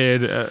I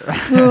did.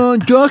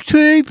 Duct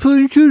tape,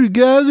 put it two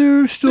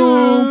together.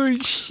 So,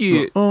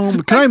 Shit. can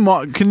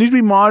these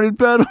be modded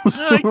pedals?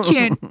 I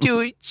can't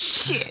do it.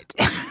 Shit.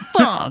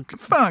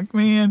 Fuck,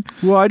 man.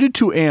 Well, I did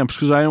 2 amps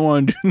because I didn't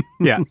want to do.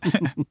 Yeah.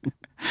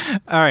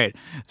 All right.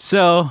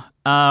 So,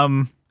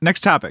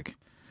 next topic.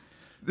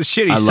 The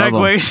shitty I love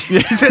 'em. segues.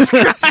 Jesus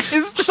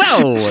Christ.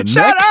 So,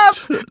 Shut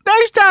next. up.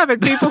 Next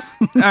topic, people.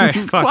 All right.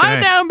 Fucking Quiet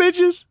A. down,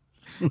 bitches.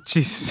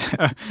 Jesus.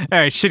 All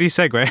right. Shitty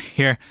segue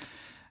here.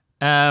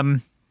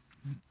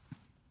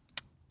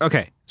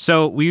 Okay.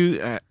 So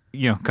we,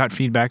 got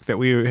feedback that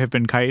we have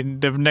been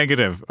kind of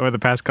negative over the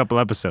past couple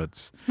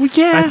episodes. Well,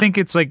 yeah. I think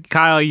it's like,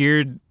 Kyle,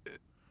 you're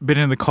been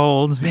in the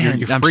cold. Man,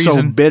 you're I'm freezing.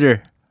 so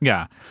bitter.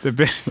 Yeah. The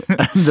bit.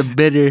 The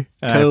bitter.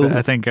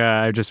 I think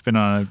I've just been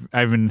I've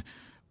been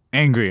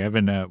angry. I've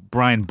been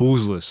Brian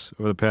Boozless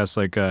over the past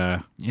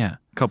Yeah.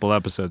 couple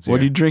episodes. What are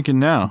here. you drinking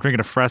now? I'm drinking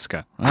a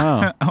Fresca.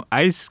 Oh,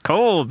 Ice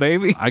cold,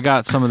 baby. I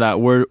got some of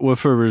that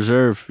Woodford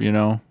Reserve. You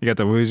know, You got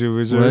the Woozy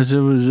Reserve.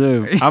 Woodford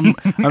Reserve. I'm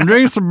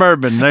drinking some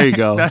bourbon. There you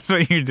go. That's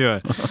what you're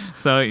doing.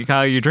 So,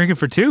 Kyle, you're drinking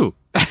for 2.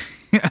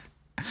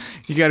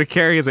 You got to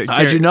carry the.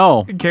 How'd you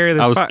know? Carry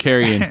this. I was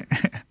carrying.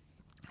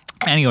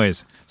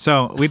 Anyways,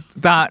 so we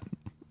thought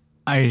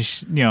I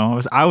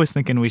was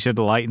thinking we should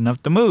lighten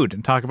up the mood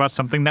and talk about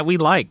something that we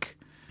like,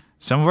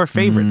 some of our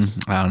favorites.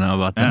 I don't know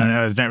about I don't that.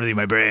 know. It's not really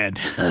my brand.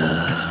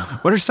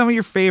 What are some of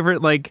your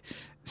favorite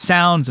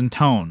sounds and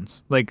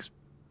tones,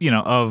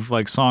 of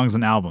songs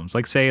and albums?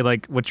 Like, say,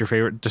 what's your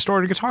favorite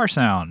distorted guitar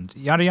sound?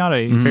 Yada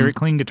yada. Your favorite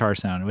clean guitar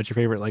sound? What's your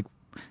favorite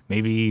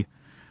maybe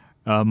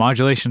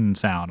modulation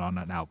sound on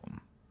an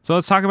album? So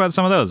let's talk about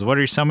some of those. What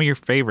are some of your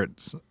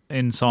favorites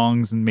in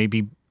songs and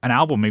maybe an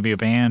album, maybe a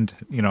band,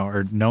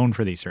 are known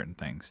for these certain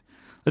things?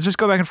 Let's just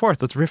go back and forth.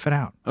 Let's riff it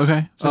out.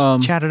 Okay. Let's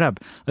just chat it up.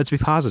 Let's be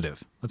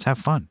positive. Let's have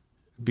fun.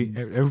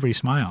 Everybody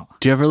smile.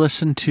 Do you ever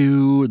listen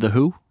to The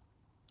Who?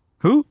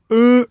 Who?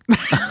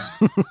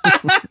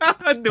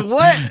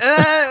 What?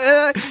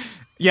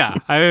 Yeah,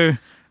 I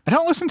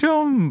don't listen to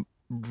them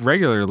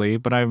regularly,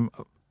 but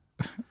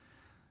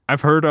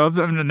I've heard of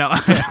them. No,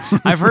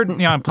 I've heard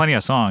plenty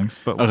of songs.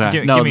 But Okay.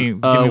 give no, me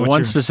what one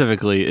you're-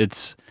 specifically.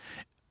 It's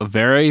a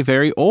very,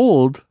 very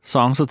old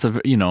song. So it's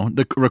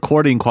the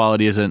recording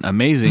quality isn't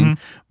amazing,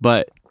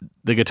 but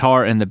the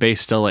guitar and the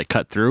bass still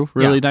cut through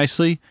really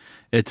nicely.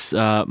 It's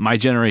My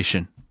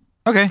Generation.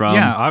 Okay, from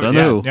yeah, The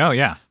yeah. Who. Oh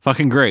yeah,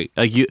 Fucking great.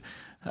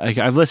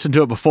 I've listened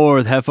to it before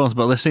with headphones,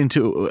 but listening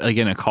to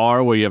in a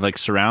car where you have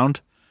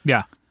surround,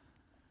 yeah.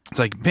 it's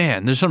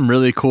man, there's some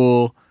really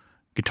cool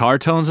guitar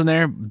tones in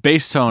there.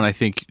 Bass tone, I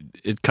think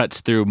it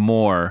cuts through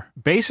more.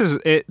 Bass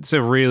it's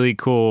a really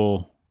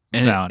cool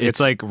And sound.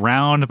 It's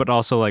round, but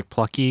also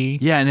plucky.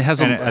 Yeah, and it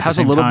has And at the has a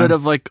same little time- bit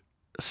of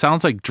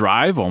sounds like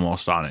drive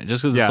almost on it,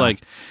 just because Yeah.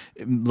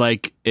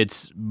 it's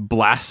it's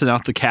blasting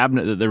out the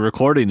cabinet that they're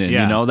recording in.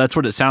 Yeah. That's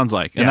what it sounds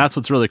like, and Yeah. that's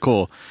what's really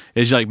cool.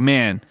 Is you're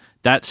man,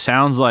 that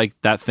sounds like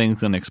that thing's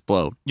gonna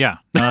explode. Yeah.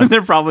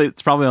 It's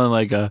probably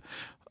only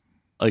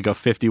a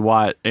 50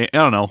 watt. I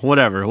don't know,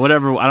 whatever. I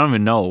don't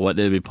even know what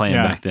they'd be playing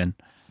Yeah. back then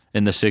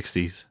in the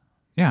 60s.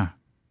 Yeah.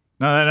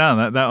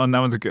 No, that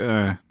one's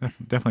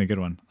definitely a good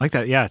one. I like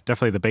that. Yeah,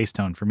 definitely the bass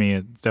tone for me.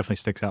 It definitely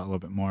sticks out a little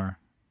bit more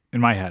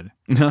in my head.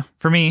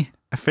 For me,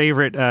 a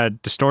favorite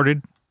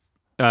distorted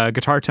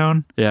guitar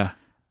tone. Yeah.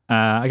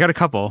 I got a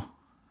couple.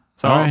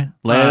 So All right,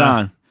 lay it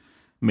on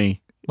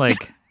me.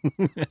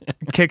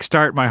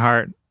 Kickstart My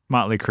Heart,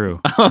 Motley Crue.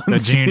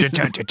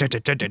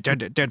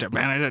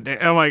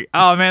 I'm like,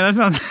 oh man,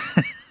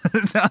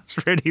 that sounds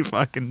pretty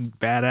fucking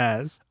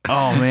badass.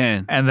 Oh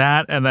man. And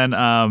then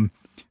man,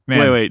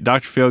 Wait,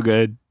 Dr.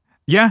 Feelgood.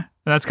 yeah,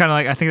 That's kind of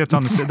like I think that's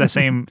on the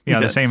same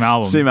the same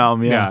album. Same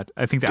album, yeah.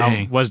 I think the Dang.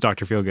 album was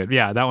Dr. Feelgood.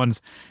 Yeah, that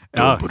one's.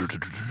 Dun,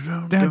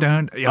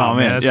 dun. Oh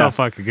man, that's yeah. so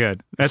fucking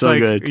good. That's So like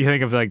good. you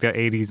think of like the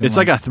 80s. It's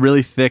like a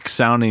really thick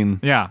sounding.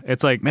 yeah,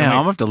 it's like Man, I'm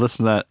gonna have to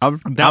listen to that. I'm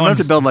gonna have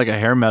one's- to build like a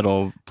hair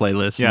metal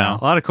playlist yeah, now.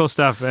 a lot of cool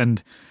stuff.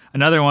 And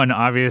another one,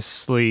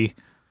 obviously,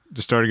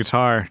 distorted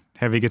guitar,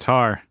 heavy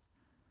guitar,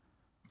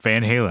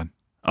 Van Halen.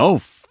 Oh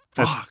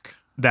fuck.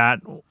 That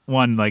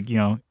one, like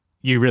you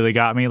really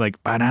got me.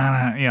 Like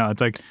banana,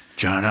 it's like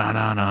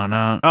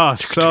Ja-na-na-na-na. oh,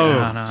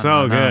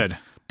 so good.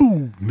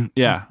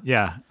 Yeah.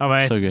 Yeah,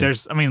 So good.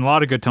 there's a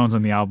lot of good tones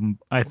on the album.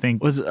 I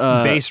think Was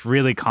bass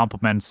really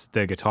complements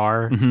the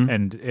guitar,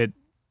 and it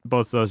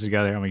both of those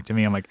together. I mean, to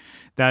me, I'm like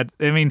that.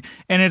 I mean,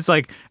 and it's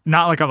like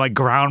not like I'm like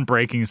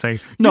groundbreaking. Saying,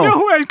 No. you know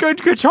who has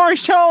good guitar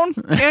tone?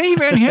 Eddie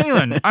Van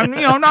Halen. I'm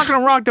not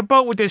gonna rock the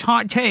boat with this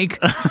hot take,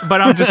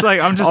 but I'm just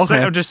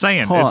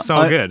saying, Hold it's so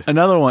on. good.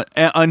 Another one,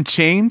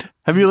 Unchained.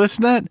 Have you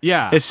listened to that?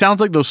 Yeah. It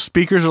sounds like those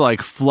speakers are like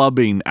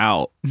flubbing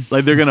out,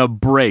 like they're gonna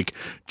break.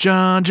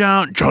 John,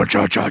 John, John,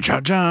 John, John,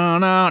 John,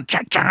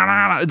 John,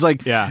 John. It's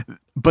like, Yeah.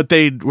 But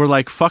they were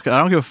like, "Fuck it, I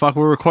don't give a fuck.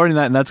 We're recording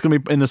that, and that's gonna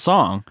be in the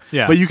song."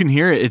 Yeah. But you can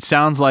hear it. It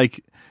sounds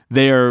like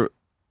they're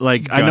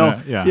like I know.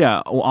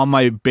 yeah. On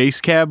my bass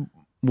cab.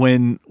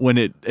 When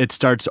it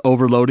starts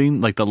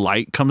overloading, like the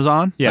light comes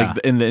on, Yeah. like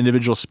in the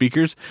individual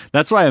speakers.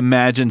 That's what I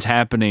imagine's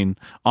happening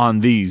on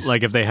these.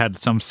 Like if they had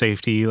some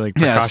safety like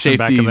Yeah, precaution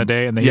back safety. in the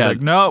day, and then he's Yeah.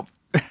 like, nope,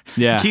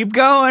 yeah, keep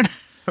going.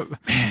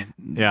 Man,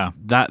 yeah.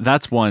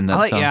 that's one. I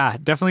That's like, yeah,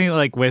 definitely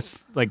like with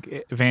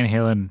like Van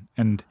Halen,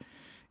 and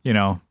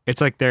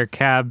it's like their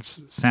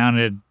cabs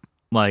sounded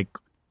like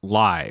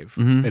live.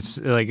 Mhm. It's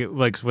like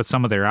with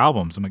some of their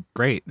albums. I'm like,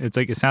 great. It's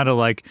like it sounded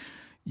like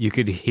you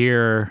could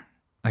hear,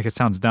 like it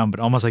sounds dumb, but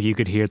almost like you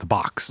could hear the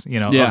box,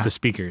 Yeah. of the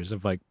speakers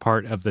of like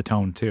part of the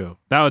tone too.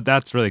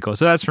 That's really cool.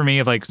 So that's for me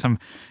of like some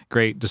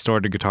great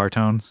distorted guitar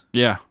tones.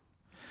 Yeah.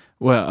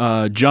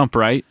 Well, Jump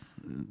Right,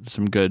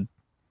 some good.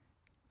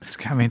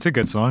 It's a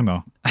good song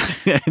though.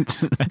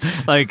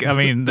 Like, I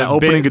mean, The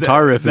opening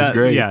guitar riff is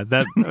great. Yeah,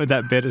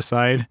 that bit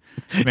aside,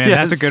 man,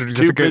 Yeah, that's a good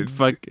stupid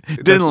fuck.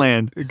 Didn't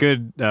land.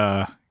 good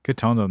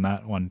tones on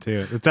that one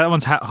too. That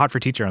one's hot for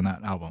teacher on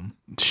that album.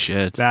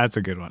 Shit. That's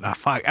a good one. Ah,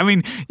 fuck. I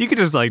mean, you could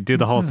just like do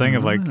the whole thing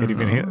of like Eddie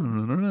Van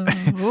Halen.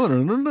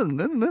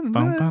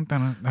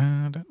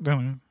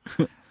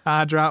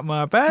 I dropped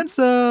my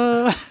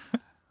pencil.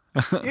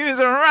 He was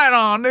right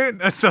on, dude.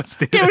 That's so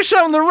stupid. Give me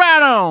something to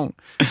write on.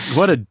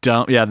 What a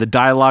dumb. Yeah, the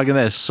dialogue in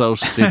that is so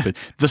stupid.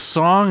 The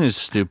song is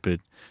stupid.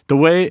 The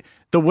way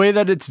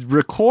that it's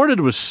recorded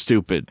was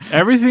stupid.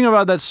 Everything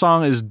about that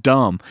song is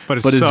dumb, But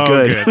it's so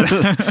good.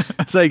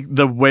 It's like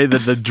the way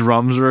that the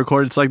drums are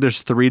recorded. It's like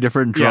there's 3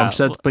 different drum Yeah.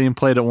 sets being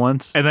played at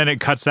once. And then it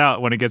cuts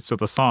out when it gets to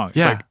the song. It's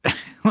Yeah.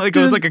 like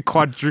it was like a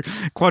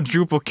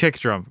quadruple kick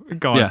drum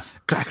going Yeah.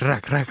 crack,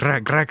 crack, crack,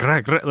 crack, crack,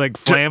 crack, crack, like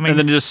flamming. And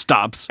then it just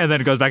stops. And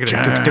then it goes back to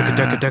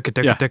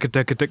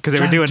because they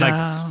were doing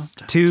like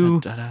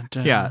two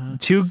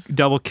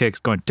double kicks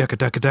going ducka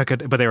ducka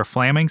ducka, but they were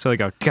flamming, so they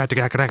go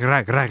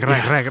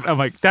I'm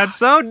like, that's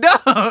so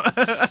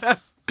dumb.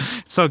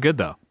 So good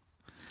though.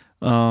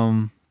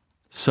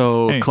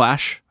 So Hey.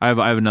 Clash. I have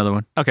another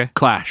one. Okay.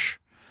 Clash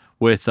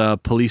with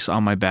Police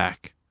on My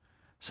Back.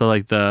 So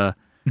like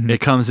it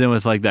comes in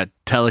with like that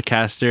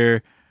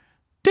Telecaster,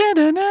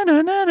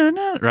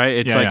 right?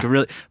 It's Yeah, like yeah.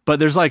 really, but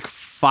there's like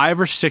 5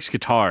 or 6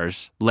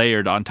 guitars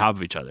layered on top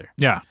of each other,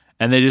 Yeah.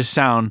 and they just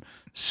sound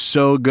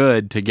so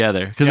good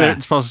together because Yeah.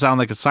 they're supposed to sound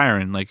like a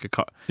siren, like a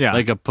car, Yeah.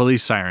 like a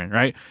police siren,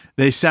 right?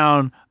 They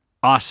sound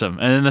awesome,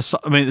 and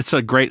then it's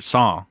a great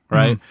song,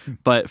 right?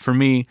 But for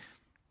me,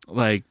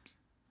 like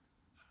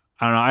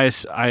I don't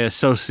know, I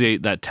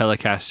associate that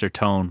Telecaster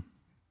tone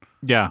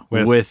Yeah.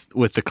 with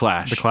the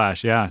Clash. the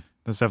Clash. Yeah.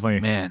 That's definitely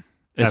Man,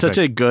 it's Epic.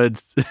 such a good.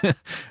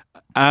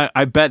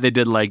 I bet they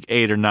did like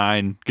 8 or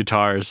 9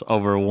 guitars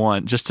over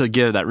one just to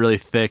give that really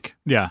thick.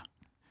 yeah.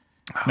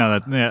 No,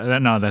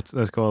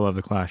 that's cool. I love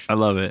the Clash. I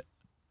love it.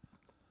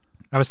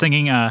 I was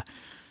thinking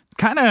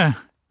kind of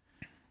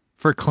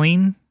for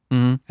clean,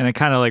 Mhm. and it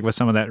kind of like with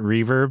some of that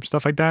reverb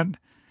stuff like that.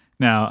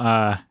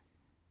 Now,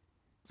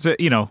 so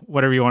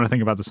whatever you want to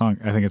think about the song,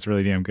 I think it's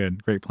really damn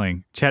good. Great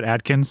playing. Chet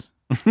Atkins,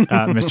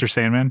 Mr.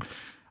 Sandman.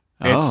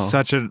 It's Oh.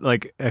 such a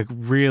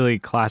really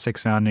classic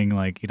sounding,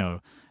 like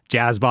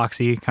jazz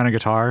boxy kind of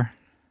guitar,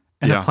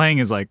 and Yeah. the playing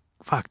is like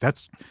fuck.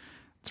 It's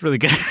really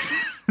good.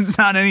 It's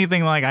not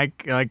anything like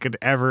I could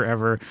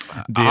ever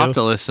do. I'll have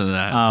to listen to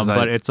that. 'cause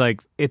But it's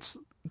like it's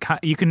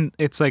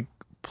like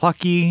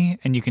plucky,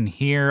 and you can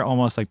hear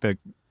almost like the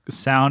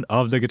sound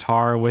of the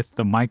guitar with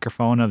the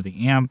microphone of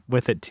the amp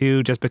with it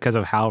too, just because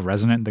of how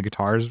resonant the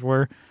guitars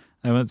were.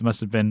 It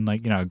must have been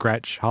like a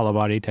Gretsch hollow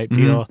body type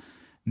deal,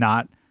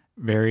 not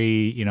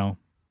very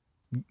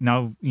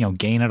no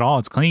gain at all.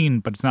 It's clean,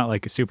 but it's not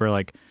like a super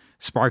like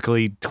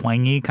sparkly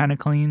twangy kind of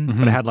clean.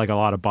 But it had like a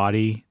lot of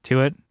body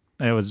to it.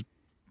 It was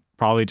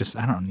probably just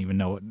I don't even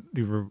know what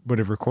you would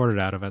have recorded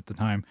out of at the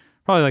time.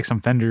 Probably like some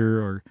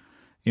Fender or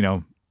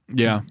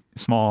yeah,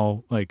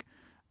 small like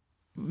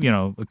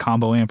a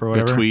combo amp or A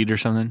whatever. tweed or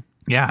something.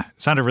 Yeah,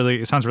 it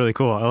sounds really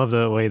cool. I love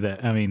the way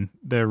that, I mean,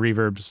 the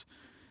reverb's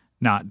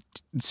not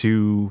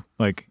too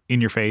like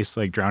in your face,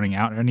 like drowning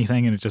out or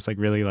anything, and it's just like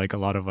really like a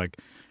lot of like,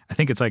 I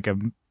think it's like a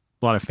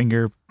lot of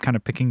finger kind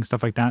of picking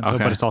stuff like that. So,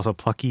 Okay. but it's also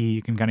plucky.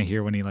 You can kind of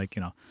hear when he like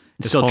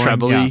It's is still pulling.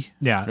 trebly,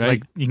 Yeah, right?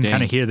 like you can Dang.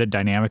 kind of hear the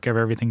dynamic of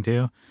everything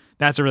too.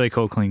 That's a really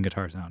cool clean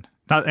guitar sound.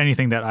 Not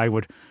anything that I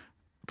would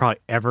probably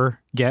ever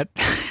get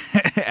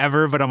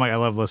ever, but I'm like I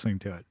love listening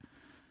to it.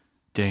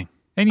 Dang.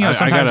 And I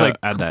sometimes gotta like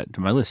add that to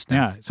my list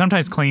now. yeah,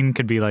 sometimes clean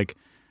could be like,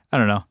 I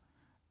don't know,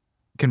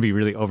 can be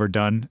really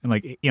overdone. And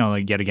like,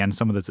 like yet again,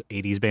 some of those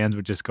 80s bands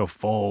would just go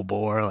full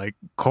bore, like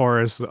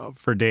chorus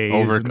for days.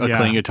 Over And a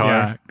clean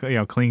guitar.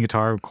 Yeah, clean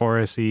guitar,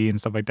 chorusy and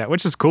stuff like that,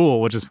 which is cool,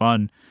 which is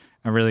fun.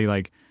 I really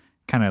like,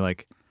 kind of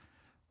like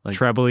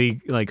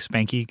trebly, like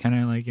spanky, kind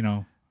of like,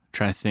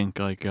 Trying to think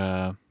like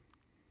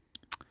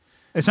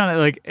it's not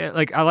like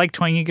I like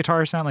twangy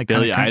guitar sound, like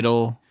Billy kinda,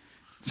 Idol.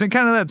 So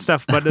kind of that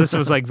stuff, but this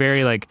was like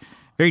very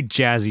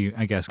jazzy,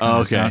 I guess, kind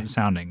of okay.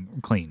 sounding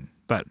clean.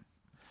 But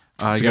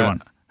I it's a good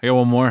one. I got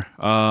one more.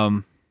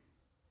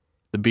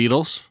 The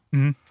Beatles.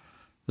 Mhm.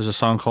 There's a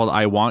song called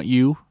 "I Want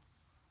You."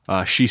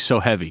 She's so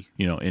heavy,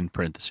 in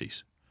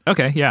parentheses.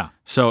 Okay, yeah.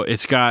 So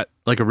it's got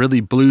like a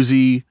really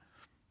bluesy,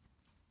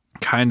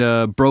 kind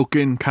of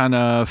broken kind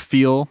of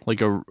feel. Like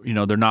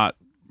they're not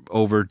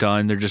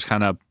overdone. They're just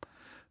kind of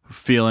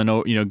feeling,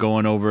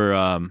 going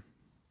over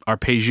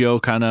arpeggio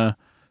kind of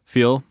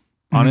feel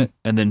on it,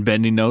 and then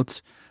bending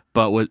notes.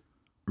 But what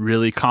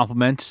really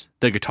complements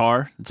the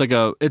guitar,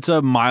 it's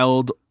a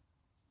mild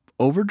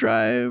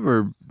overdrive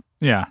or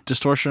Yeah.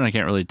 distortion. I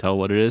can't really tell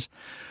what it is,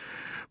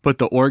 but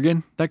the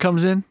organ that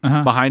comes in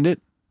Uh-huh. behind it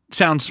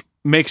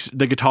makes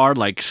the guitar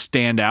like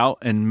stand out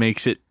and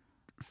makes it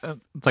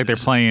It's like they're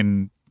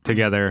playing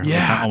together,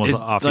 like, almost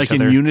off like each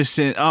other. in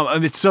unison.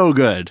 It's so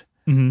good.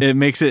 Mhm. It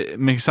makes it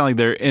sound like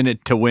they're in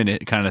it to win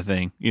it kind of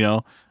thing.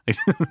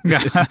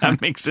 If that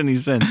makes any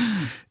sense.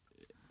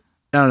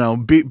 I don't know.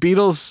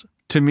 Beatles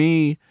to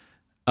me,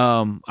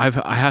 I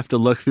have to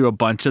look through a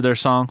bunch of their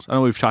songs. I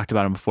know we've talked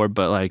about them before,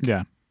 but like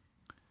Yeah.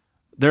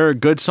 there are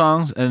good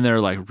songs and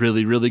they're like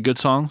really, really good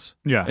songs.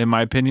 Yeah. In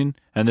my opinion,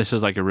 and this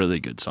is like a really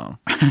good song.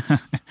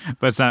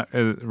 But it's not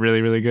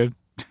really, really good.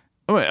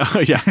 Oh,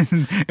 wait, yeah.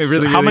 It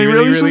really, how really, many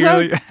really, reallys was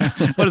really,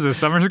 really, what is this,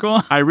 summer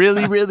school? I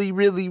really, really,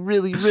 really,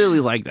 really, really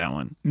like that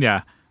one.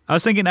 Yeah. I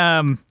was thinking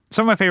some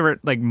of my favorite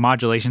like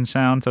modulation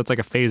sounds. So it's like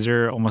a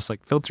phaser, almost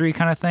like filtery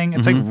kind of thing.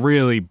 It's like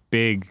really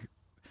big,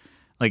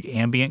 like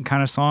ambient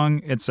kind of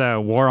song. It's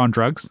War on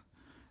Drugs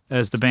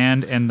as the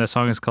band, and the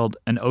song is called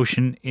An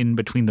Ocean in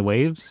Between the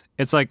Waves.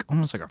 It's like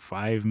almost like a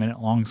 5-minute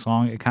long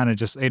song. It kind of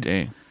just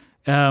Dang.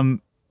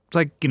 it's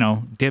like,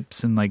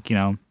 dips and like,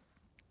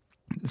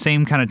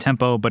 same kind of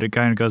tempo, but it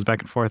kind of goes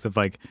back and forth of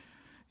like,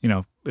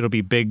 it'll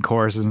be big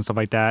choruses and stuff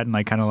like that. And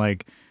like, kind of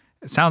like,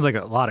 it sounds like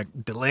a lot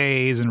of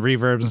delays and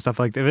reverbs and stuff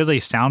like that. Really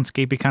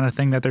soundscapey kind of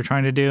thing that they're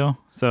trying to do.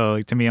 So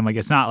like, to me, I'm like,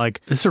 it's not like,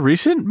 It's a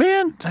recent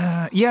band.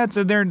 yeah,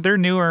 they're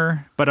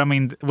newer, but I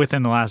mean,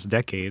 within the last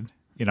decade,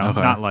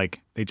 Okay. not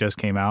like they just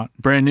came out.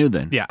 Brand new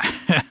then. Yeah.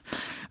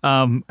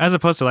 As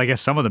opposed to, I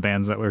guess, some of the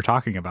bands that we were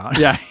talking about.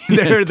 Yeah.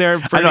 they're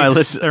pretty, I know, I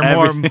listen to they're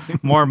more, everything.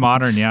 more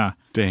modern. Yeah.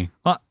 Dang.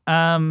 Well,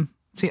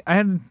 see, I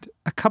had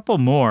a couple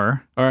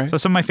more. All right. So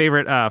some of my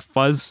favorite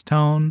fuzz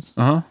tones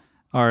Uh-huh.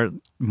 are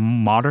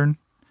modern.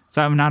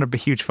 So I'm not a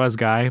huge fuzz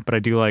guy, but I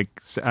do like,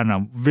 I don't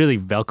know, really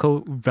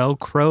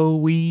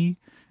Velcro-y.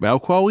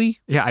 Velcro-y?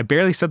 Yeah, I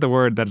barely said the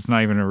word that it's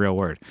not even a real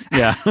word.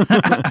 Yeah.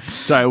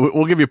 Sorry,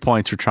 we'll give you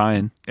points for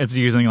trying. It's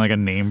using like a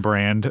name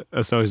brand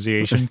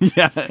association.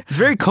 Yeah. It's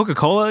very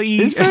Coca-Cola-y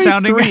It's very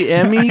sounding.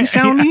 3M-y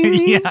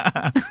sounding.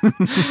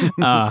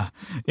 Yeah.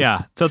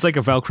 Yeah. So it's like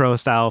a Velcro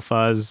style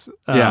fuzz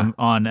Yeah.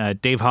 on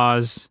Dave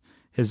Hawes,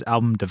 his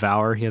album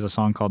Devour. He has a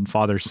song called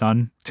Father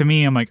Son. To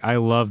me, I'm like, I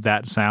love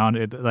that sound.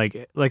 It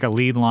like a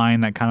lead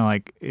line that kind of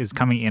like is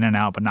coming in and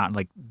out, but not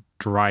like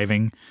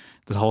driving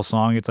the whole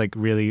song. It's like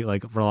really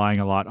like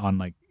relying a lot on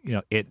like,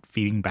 it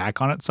feeding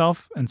back on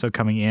itself. And so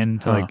coming in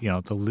to like,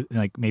 to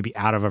like maybe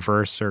out of a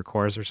verse or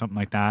chorus or something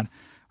like that.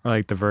 Or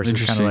like the verse is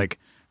kind of Interesting. like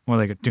more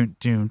like a doon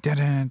doon da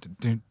da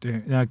doon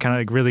doon, kind of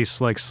like really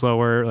like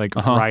slower like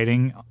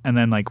writing, and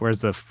then like whereas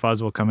the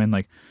fuzz will come in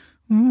like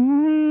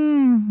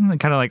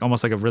kind of like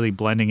almost like a really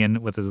blending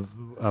in with his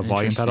volume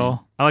Interesting.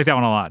 pedal. I like that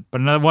one a lot.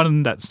 But another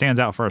one that stands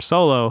out for a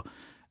solo,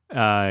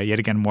 yet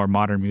again more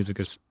modern music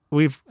is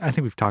I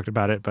think we've talked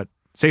about it, but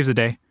Saves the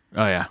Day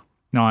Oh, yeah.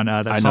 on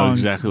that I know song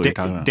exactly what you're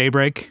talking about.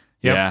 Daybreak.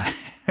 Yep. Yeah.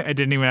 I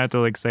didn't even have to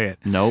like say it.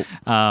 Nope.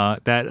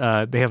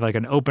 That they have like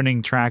an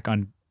opening track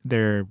on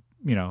their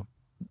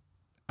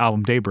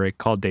album Daybreak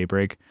called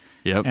Daybreak,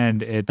 Yep.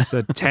 and it's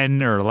a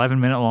 10 or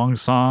 11-minute long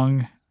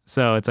song.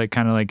 So it's like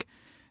kind of like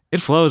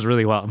it flows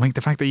really well. I mean,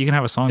 the fact that you can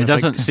have a song It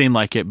that's doesn't like seem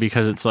like it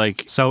because it's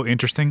like so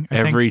interesting. I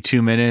think. every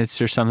 2 minutes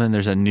or something,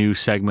 there's a new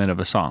segment of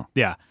a song.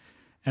 Yeah.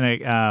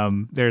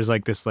 And there's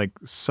like this like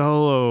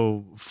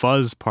solo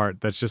fuzz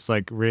part that's just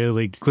like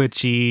really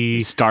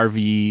glitchy,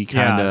 Starvy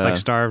kind yeah, of. like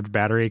starved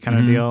battery kind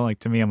of deal. Like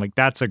to me, I'm like,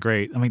 that's a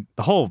great. I mean,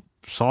 the whole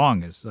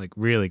song is like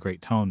really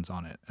great tones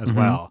on it as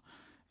well.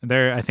 And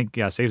there, I think,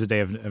 Saves the Day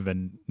have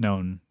been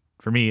known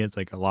for me as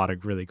like a lot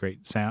of really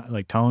great sound,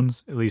 like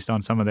tones, at least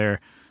on some of their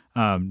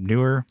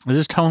newer. Is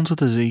this Tones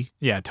with a Z?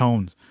 Yeah,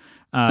 tones.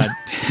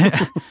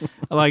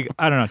 Like,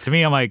 I don't know. To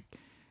me, I'm like,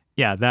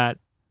 yeah, that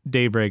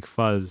Daybreak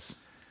fuzz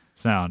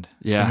sound.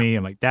 Yeah. To me,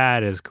 I'm like,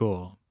 that is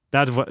cool.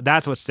 That's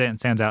what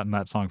stands out in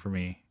that song for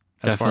me.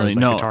 As far as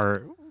Definitely. like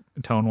guitar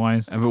tone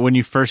wise. But when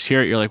you first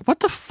hear it, you're like, what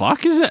the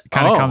fuck is it?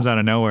 Kind of comes out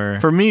of nowhere.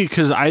 For me,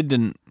 because I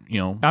didn't,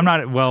 I'm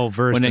not well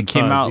versed when in it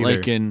came fuzz out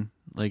either.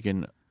 like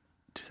in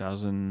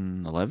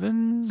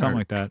 2011, Something or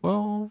like that.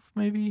 12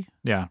 maybe.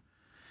 Yeah.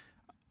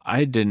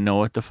 I didn't know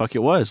what the fuck it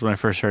was when I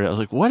first heard it. I was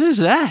like, what is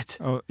that?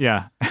 Oh,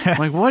 yeah. I'm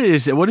like, what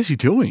is it? What is he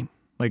doing?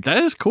 Like, That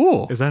is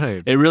cool. is that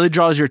a It really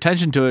draws your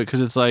attention to it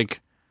because it's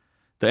like,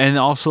 and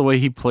also the way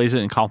he plays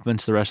it and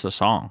complements the rest of the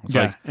song. It's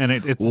yeah? like, And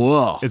it's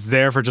whoa, it's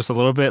there for just a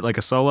little bit, like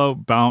a solo,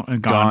 bounce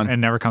and gone,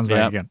 and never comes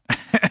back again.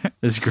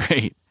 it's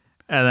great.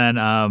 And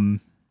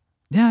then,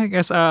 I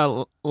guess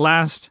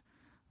last,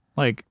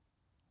 like,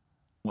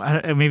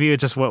 maybe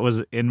it's just what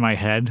was in my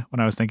head when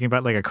I was thinking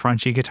about like a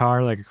crunchy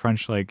guitar, like a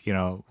crunch, like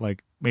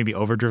like maybe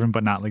overdriven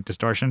but not like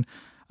distortion.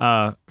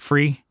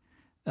 Free,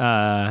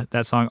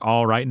 that song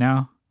 "All Right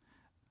Now,"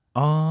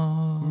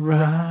 all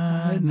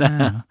right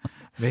now,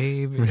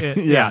 baby.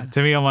 Yeah,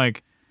 to me, I'm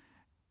like,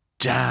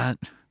 John.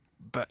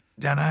 but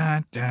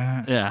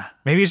yeah,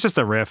 maybe it's just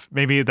a riff.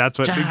 Maybe that's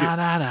what. Yeah,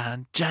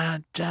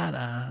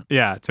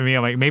 to me,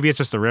 I'm like, maybe it's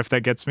just the riff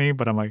that gets me.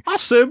 But I'm like, I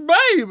said,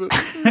 baby.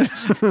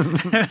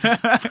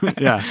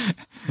 Yeah.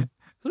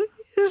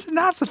 It's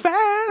not so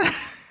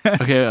fast.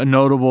 Okay, a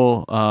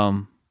notable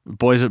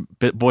boys are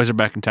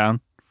back in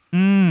town.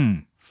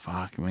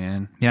 Fuck,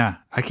 man. Yeah,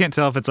 I can't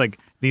tell if it's like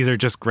these are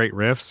just great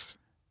riffs.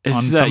 It's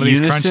on that some of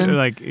these unison,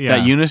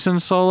 that unison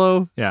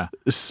solo Yeah,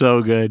 is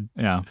so good,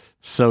 yeah.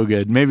 so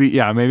good. Maybe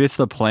it's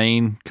the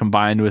playing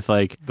combined with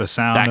like The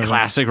sound that of it.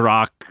 classic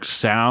rock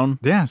sound.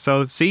 Yeah.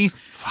 So see,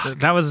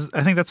 that was.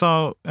 I think that's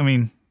all. I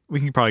mean, we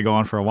can probably go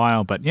on for a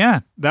while, but yeah,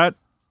 that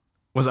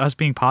was us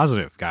being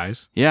positive,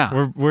 guys.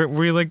 Yeah, We're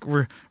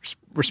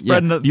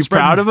spreading the. You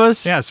proud of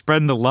us? Yeah,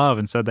 spreading the love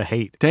instead of the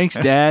hate. Thanks,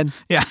 Dad.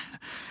 Yeah.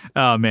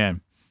 Oh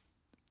man,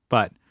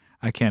 but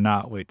I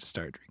cannot wait to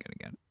start drinking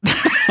again.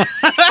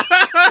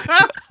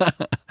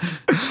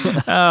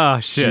 Oh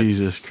shit!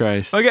 Jesus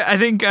Christ! Okay, I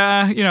think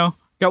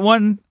got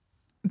one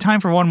time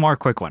for one more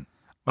quick one.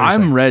 What do you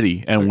I'm say?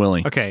 ready and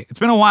willing. Okay, it's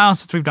been a while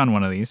since we've done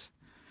one of these.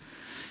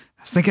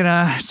 I was thinking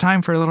it's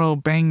time for a little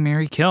bang,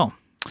 marry, kill.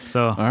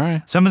 So All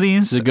right. some of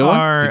these Is it good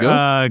one? Is it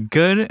are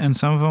good, and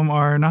some of them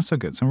are not so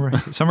good. Some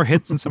are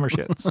hits and some are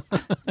shits.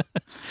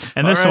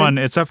 And this All right. one,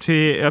 it's up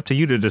to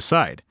you to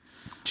decide.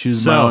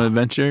 Choose my own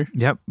adventure.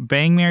 Yep,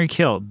 bang, marry,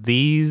 kill.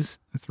 These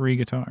 3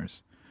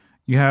 guitars.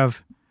 You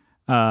have,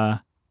 you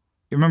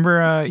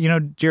remember,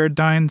 Jared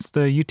Dines, the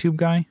YouTube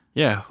guy.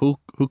 Yeah, who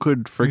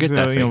could forget He's,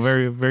 that face?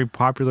 very very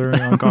popular.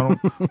 Got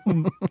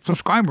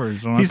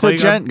subscribers. And He's I play, the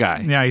gent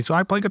guy. Yeah,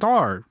 I play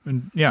guitar.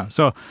 And yeah,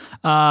 so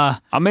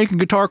I'm making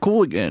guitar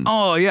cool again.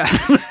 oh yeah,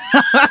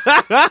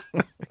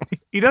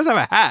 he does have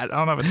a hat. I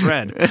don't know if it's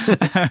red.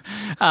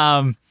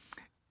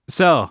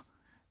 So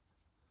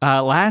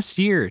last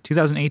year,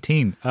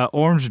 2018,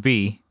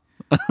 Ormsby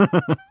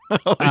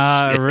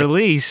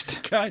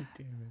released God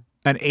damn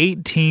an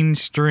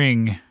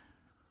 18-string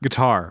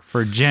guitar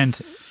for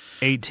Gent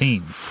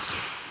 18.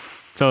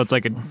 So it's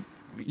like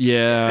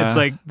Yeah. it's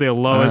like the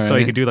lowest, so you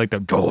alright. could do like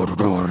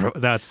the.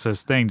 That's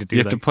his thing to do.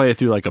 You have to play it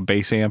through like a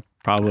bass amp,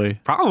 probably.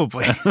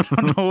 Probably. I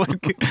don't know what,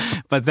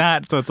 but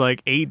so it's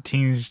like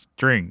 18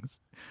 strings.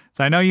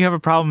 So I know you have a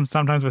problem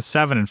sometimes with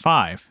 7 and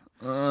 5.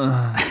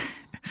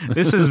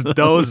 This is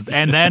those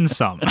and then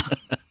some.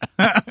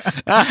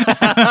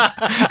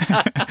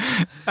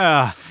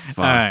 All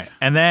right,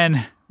 and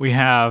then we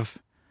have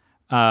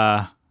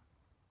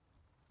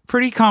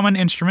pretty common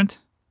instrument,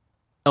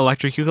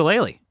 electric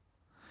ukulele.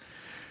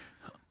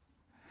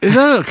 Is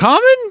that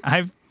common?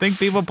 I think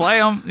people play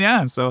them.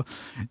 Yeah, so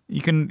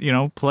you can,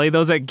 play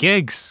those at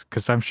gigs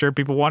because I'm sure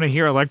people want to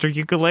hear electric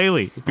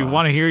ukulele. People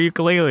want to hear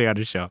ukulele at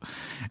a show.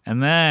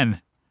 And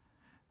then,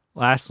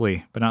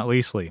 lastly, but not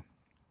leastly,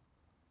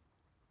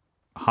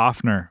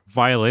 Hofner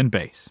violin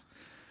bass,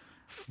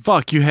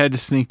 Fuck, you had to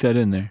sneak that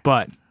in there.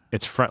 but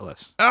it's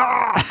fretless.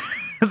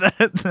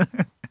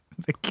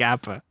 The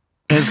Kappa,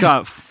 And it's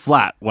got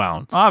flat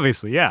wounds.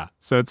 obviously, yeah.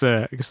 So I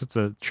guess it's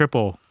a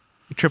triple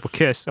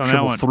kiss on that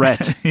Triple one.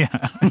 threat. Yeah,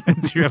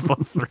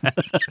 triple threat.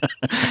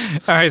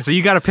 All right, so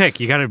you got to pick.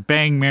 You got to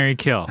bang, marry,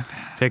 kill.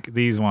 Pick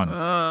these ones.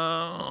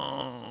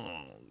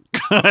 Oh,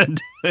 God.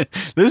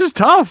 This is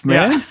tough,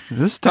 man. Yeah.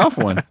 This is a tough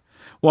one.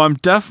 Well, I'm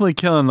definitely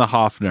killing the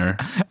Hofner.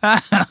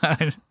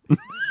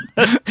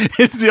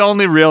 It's the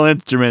only real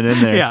instrument in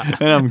there. Yeah.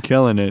 And I'm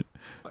killing it.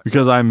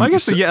 Because I'm... I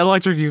guess the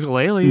electric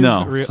ukulele is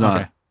No, real. it's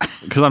not. Okay.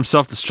 Because I'm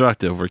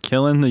self-destructive. We're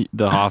killing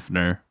the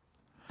Hofner.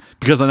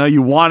 Because I know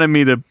you wanted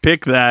me to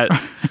pick that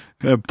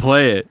and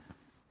play it.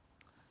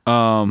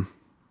 Oh,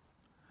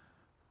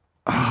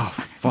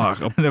 fuck.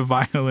 The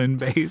violin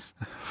bass.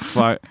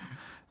 Fuck.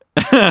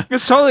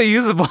 It's totally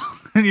usable.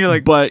 And you're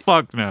like, But-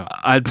 fuck no.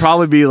 I'd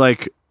probably be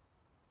like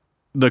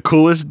the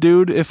coolest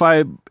dude if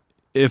I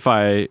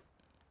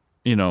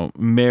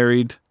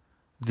married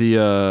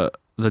the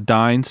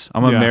Dines.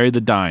 I'm gonna Yeah. marry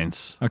the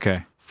Dines.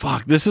 Okay.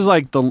 Fuck, this is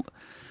like the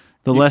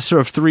lesser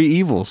of three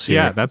evils here.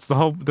 Yeah, that's the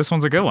whole. This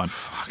one's a good one.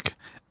 Fuck.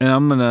 And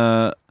I'm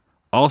gonna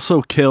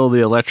also kill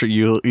the electric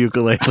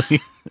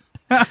ukulele.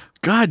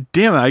 God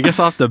damn it! I guess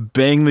I'll have to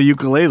bang the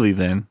ukulele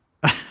then.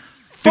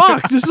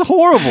 Fuck, this is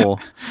horrible.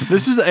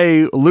 This is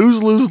a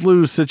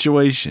lose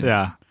situation.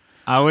 Yeah,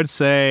 I would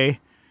say,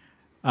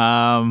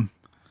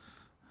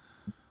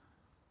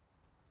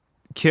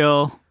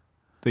 kill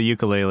the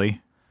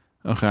ukulele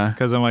Okay.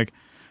 because I'm like,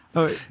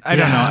 I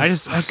don't know. I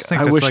just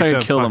think I that's wish like I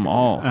could the kill them fucking-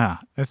 all.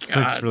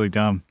 It's really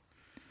dumb.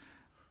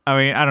 I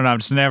mean, I don't know. I'm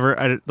just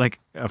never like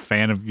a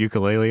fan of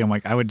ukulele. I'm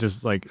like, I would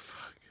just like,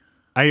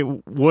 I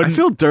wouldn't. I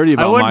feel dirty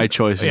about wouldn't- my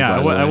choices. Yeah,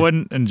 by the I way.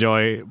 wouldn't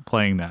enjoy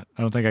playing that.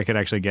 I don't think I could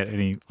actually get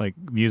any like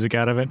music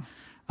out of it.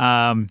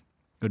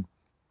 Would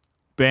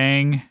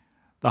bang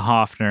the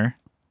Hofner.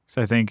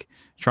 So I think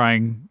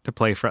trying to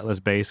play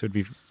fretless bass would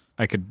be.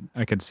 I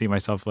could see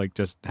myself like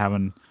just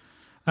having,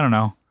 I don't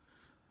know,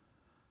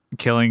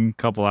 killing a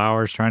couple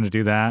hours trying to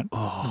do that.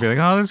 I'd be like,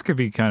 oh, this could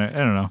be kind of, I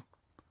don't know,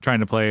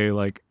 trying to play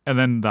like, and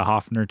then the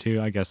Hofner too.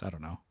 I guess I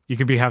don't know. You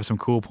could have some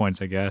cool points,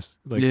 I guess,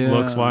 like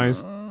looks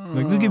wise.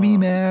 Like, look at me,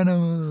 man.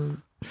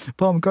 I'm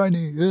Paul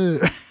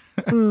McCartney.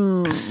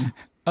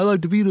 I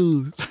like the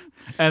Beatles.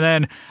 And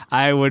then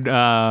I would,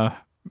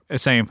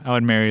 same. I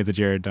would marry the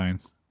Jared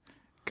Dines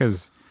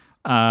because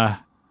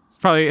it's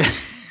probably,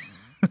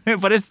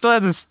 but it still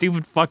has a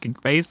stupid fucking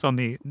face on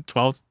the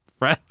 12th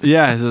fret.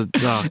 Yeah, oh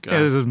god.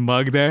 There's a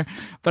mug there,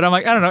 but I'm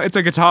like, I don't know. It's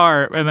a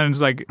guitar, and then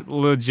it's like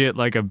legit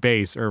like a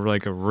bass or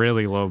like a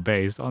really low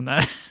bass on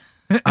that.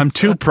 I'm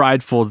too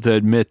prideful to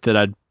admit that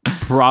I'd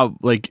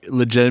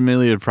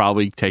legitimately would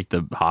probably take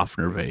the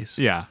Hofner bass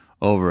Yeah,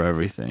 over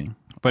everything.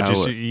 but I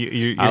just would-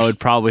 you're, I would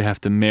probably have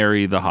to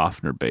marry the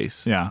Hofner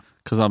bass. Yeah,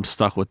 Because I'm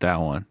stuck with that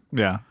one.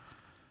 yeah.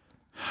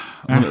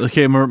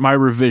 Okay, my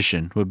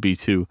revision would be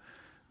to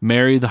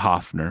marry the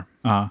Hofner,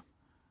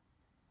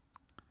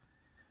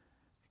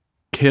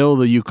 kill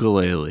the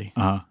ukulele,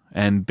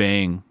 and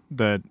bang.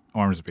 The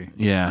Ormsby.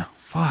 Yeah.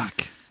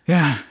 Fuck.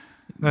 Yeah,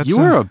 that's You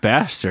were a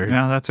bastard.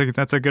 yeah.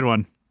 That's a good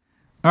one.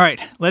 All right,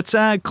 let's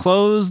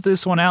close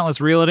this one out.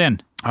 Let's reel it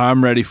in.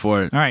 I'm ready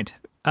for it. All right.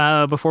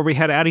 Before we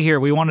head out of here,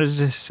 we wanted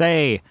to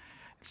say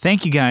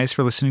thank you guys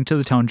for listening to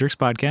the Tone Jerks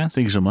podcast.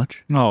 Thank you so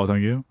much. Oh,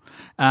 thank you.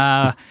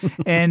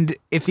 And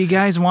if you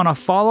guys want to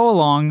follow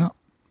along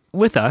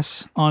with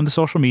us on the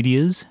social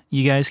medias,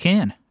 you guys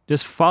can.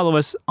 Just follow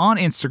us on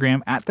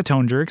Instagram at The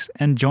Tone Jerks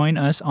and join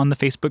us on the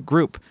Facebook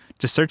group.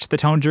 Just search The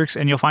Tone Jerks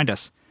and you'll find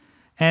us.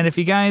 And if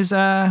you guys,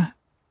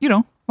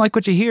 like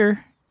what you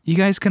hear, you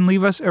guys can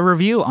leave us a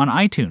review on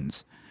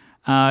iTunes.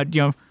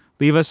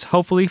 Leave us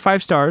hopefully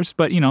 5 stars,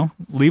 but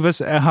leave us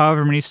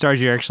however many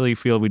stars you actually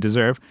feel we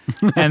deserve.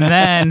 And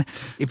then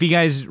if you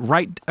guys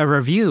write a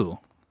review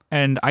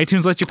and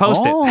iTunes lets you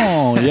post it,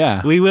 Oh,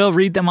 yeah. we will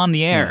read them on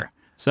the air.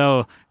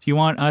 So if you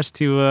want us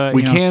to,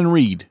 We can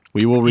read.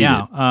 We will read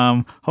it.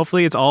 yeah.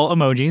 Hopefully it's all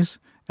emojis,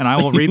 and I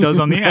will read those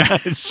on the air.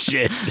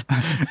 Shit.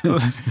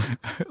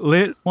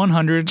 Lit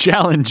 100.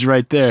 Challenge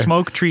right there.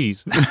 Smoke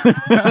trees.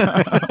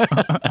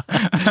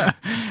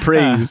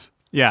 Praise.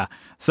 Yeah.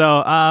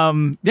 So,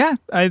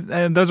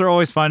 those are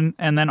always fun.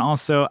 And then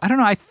also, I don't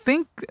know. I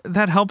think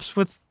that helps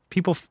with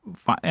people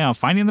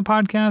finding the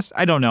podcast.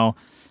 I don't know.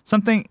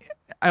 Something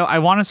I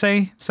want to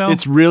say. So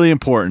It's really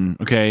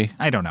important, okay?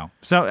 I don't know.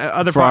 So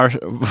other For our,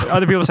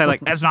 other people say like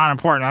that's not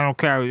important. I don't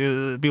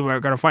care. People are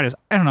gonna find us.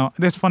 I don't know.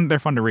 It's fun. They're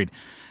fun to read.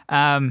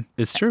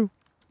 it's true.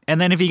 And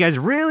then if you guys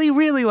really,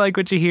 really like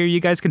what you hear, you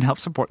guys can help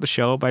support the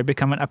show by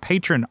becoming a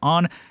patron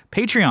on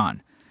Patreon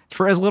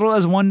for as little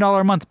as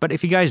 $1 a month. But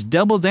if you guys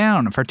double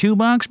down for $2,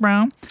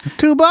 bro,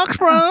 $2,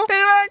 bro.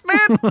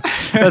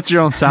 That's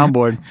your own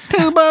soundboard.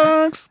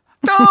 $2.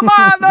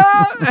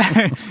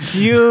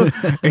 You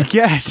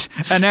get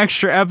an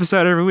extra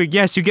episode every week.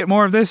 Yes, you get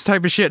more of this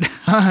type of shit.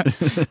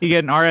 You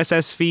get an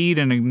RSS feed,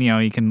 and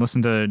you can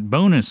listen to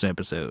bonus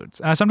episodes.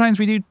 Sometimes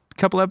we do a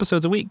couple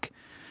episodes a week.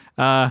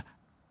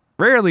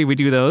 Rarely we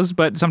do those,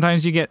 but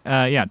sometimes you get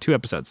 2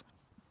 episodes.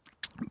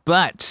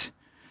 But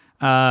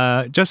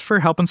just for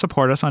helping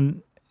support us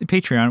on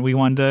Patreon, we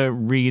wanted to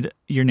read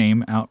your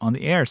name out on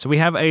the air. So we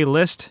have a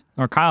list,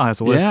 or Kyle has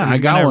a list. Yeah, He's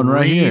I got gonna one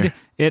right read here.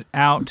 it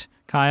out.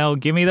 Kyle,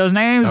 give me those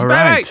names. All baby.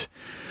 right.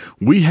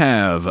 We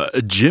have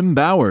Jim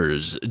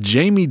Bowers,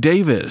 Jamie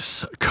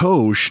Davis,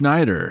 Co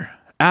Schneider,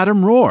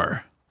 Adam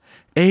Rohr,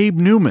 Abe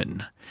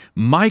Newman,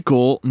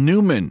 Michael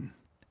Newman,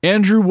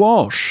 Andrew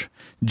Walsh,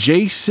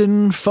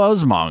 Jason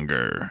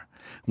Fuzzmonger,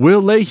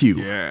 Will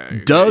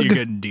Lehue, Doug you're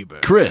getting deeper.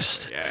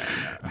 Christ,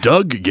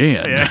 Doug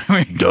Gann, Yeah,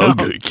 there we go.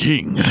 Doug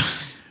King,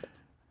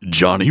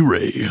 Johnny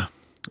Ray,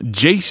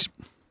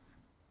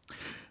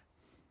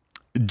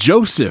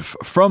 Joseph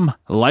from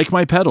Like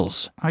My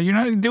Pedals. Oh, you're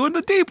not doing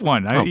the deep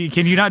one.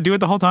 Can you not do it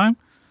the whole time?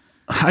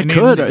 I You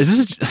could. named-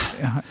 Is this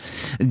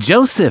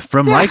Joseph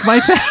from Like My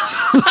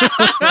Pets?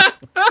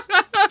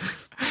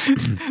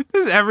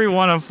 Is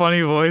everyone a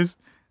funny voice?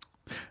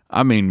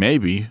 I mean,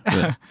 maybe.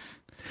 but-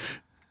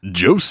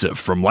 Joseph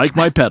from Like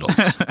My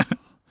Pedals.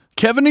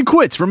 Kevin and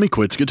Quits from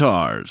Equits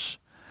Guitars.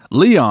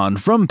 Leon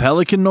from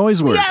Pelican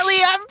Noise Works.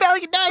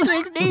 Pelican Noise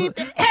Works, dude.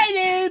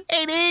 Hey,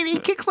 dude, he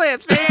kick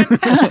flips,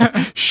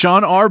 man.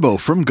 Sean Arbo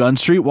from Gun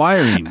Street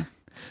Wiring.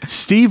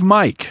 Steve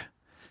Mike.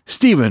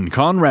 Stephen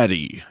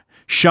Conradi.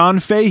 Sean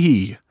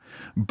Fahey.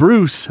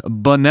 Bruce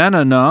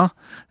Banana.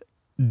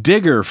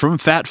 Digger from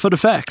Fatfoot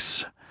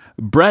Effects.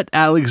 Brett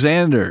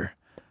Alexander.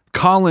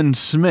 Colin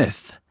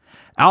Smith.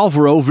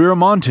 Alvaro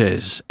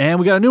Viramontes. And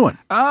we got a new one.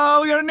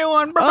 Oh, we got a new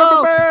one.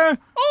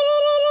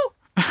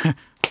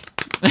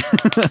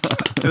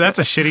 That's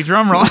a shitty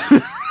drum roll.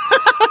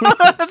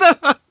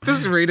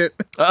 Just read it.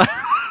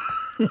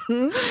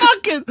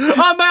 Fucking,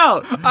 I'm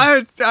out.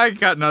 I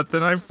got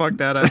nothing. I fucked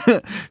that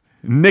up.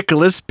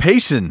 Nicholas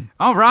Payson.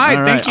 All right.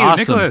 All Thank right, you,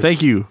 awesome. Nicholas.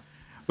 Thank you.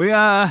 We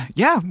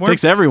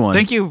Thanks everyone.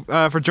 Thank you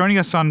for joining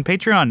us on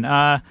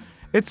Patreon.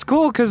 It's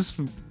cool because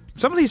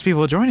some of these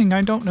people joining,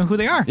 I don't know who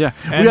they are. Yeah,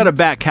 we And- got a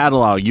back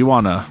catalog. You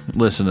want to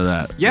listen to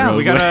that? Yeah, real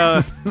we quick?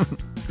 got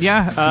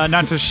a.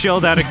 Not to shill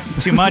that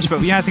too much,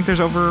 but yeah, I think there's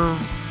over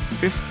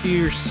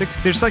 50 or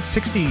 60. There's like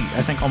 60,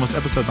 I think, almost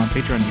episodes on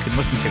Patreon you can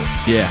listen to.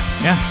 Yeah.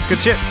 Yeah, it's good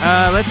shit.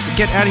 Let's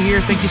get out of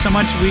here. Thank you so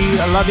much. We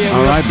love you.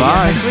 All We'll right, see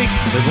bye. you next week.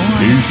 Live on.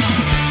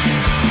 Peace.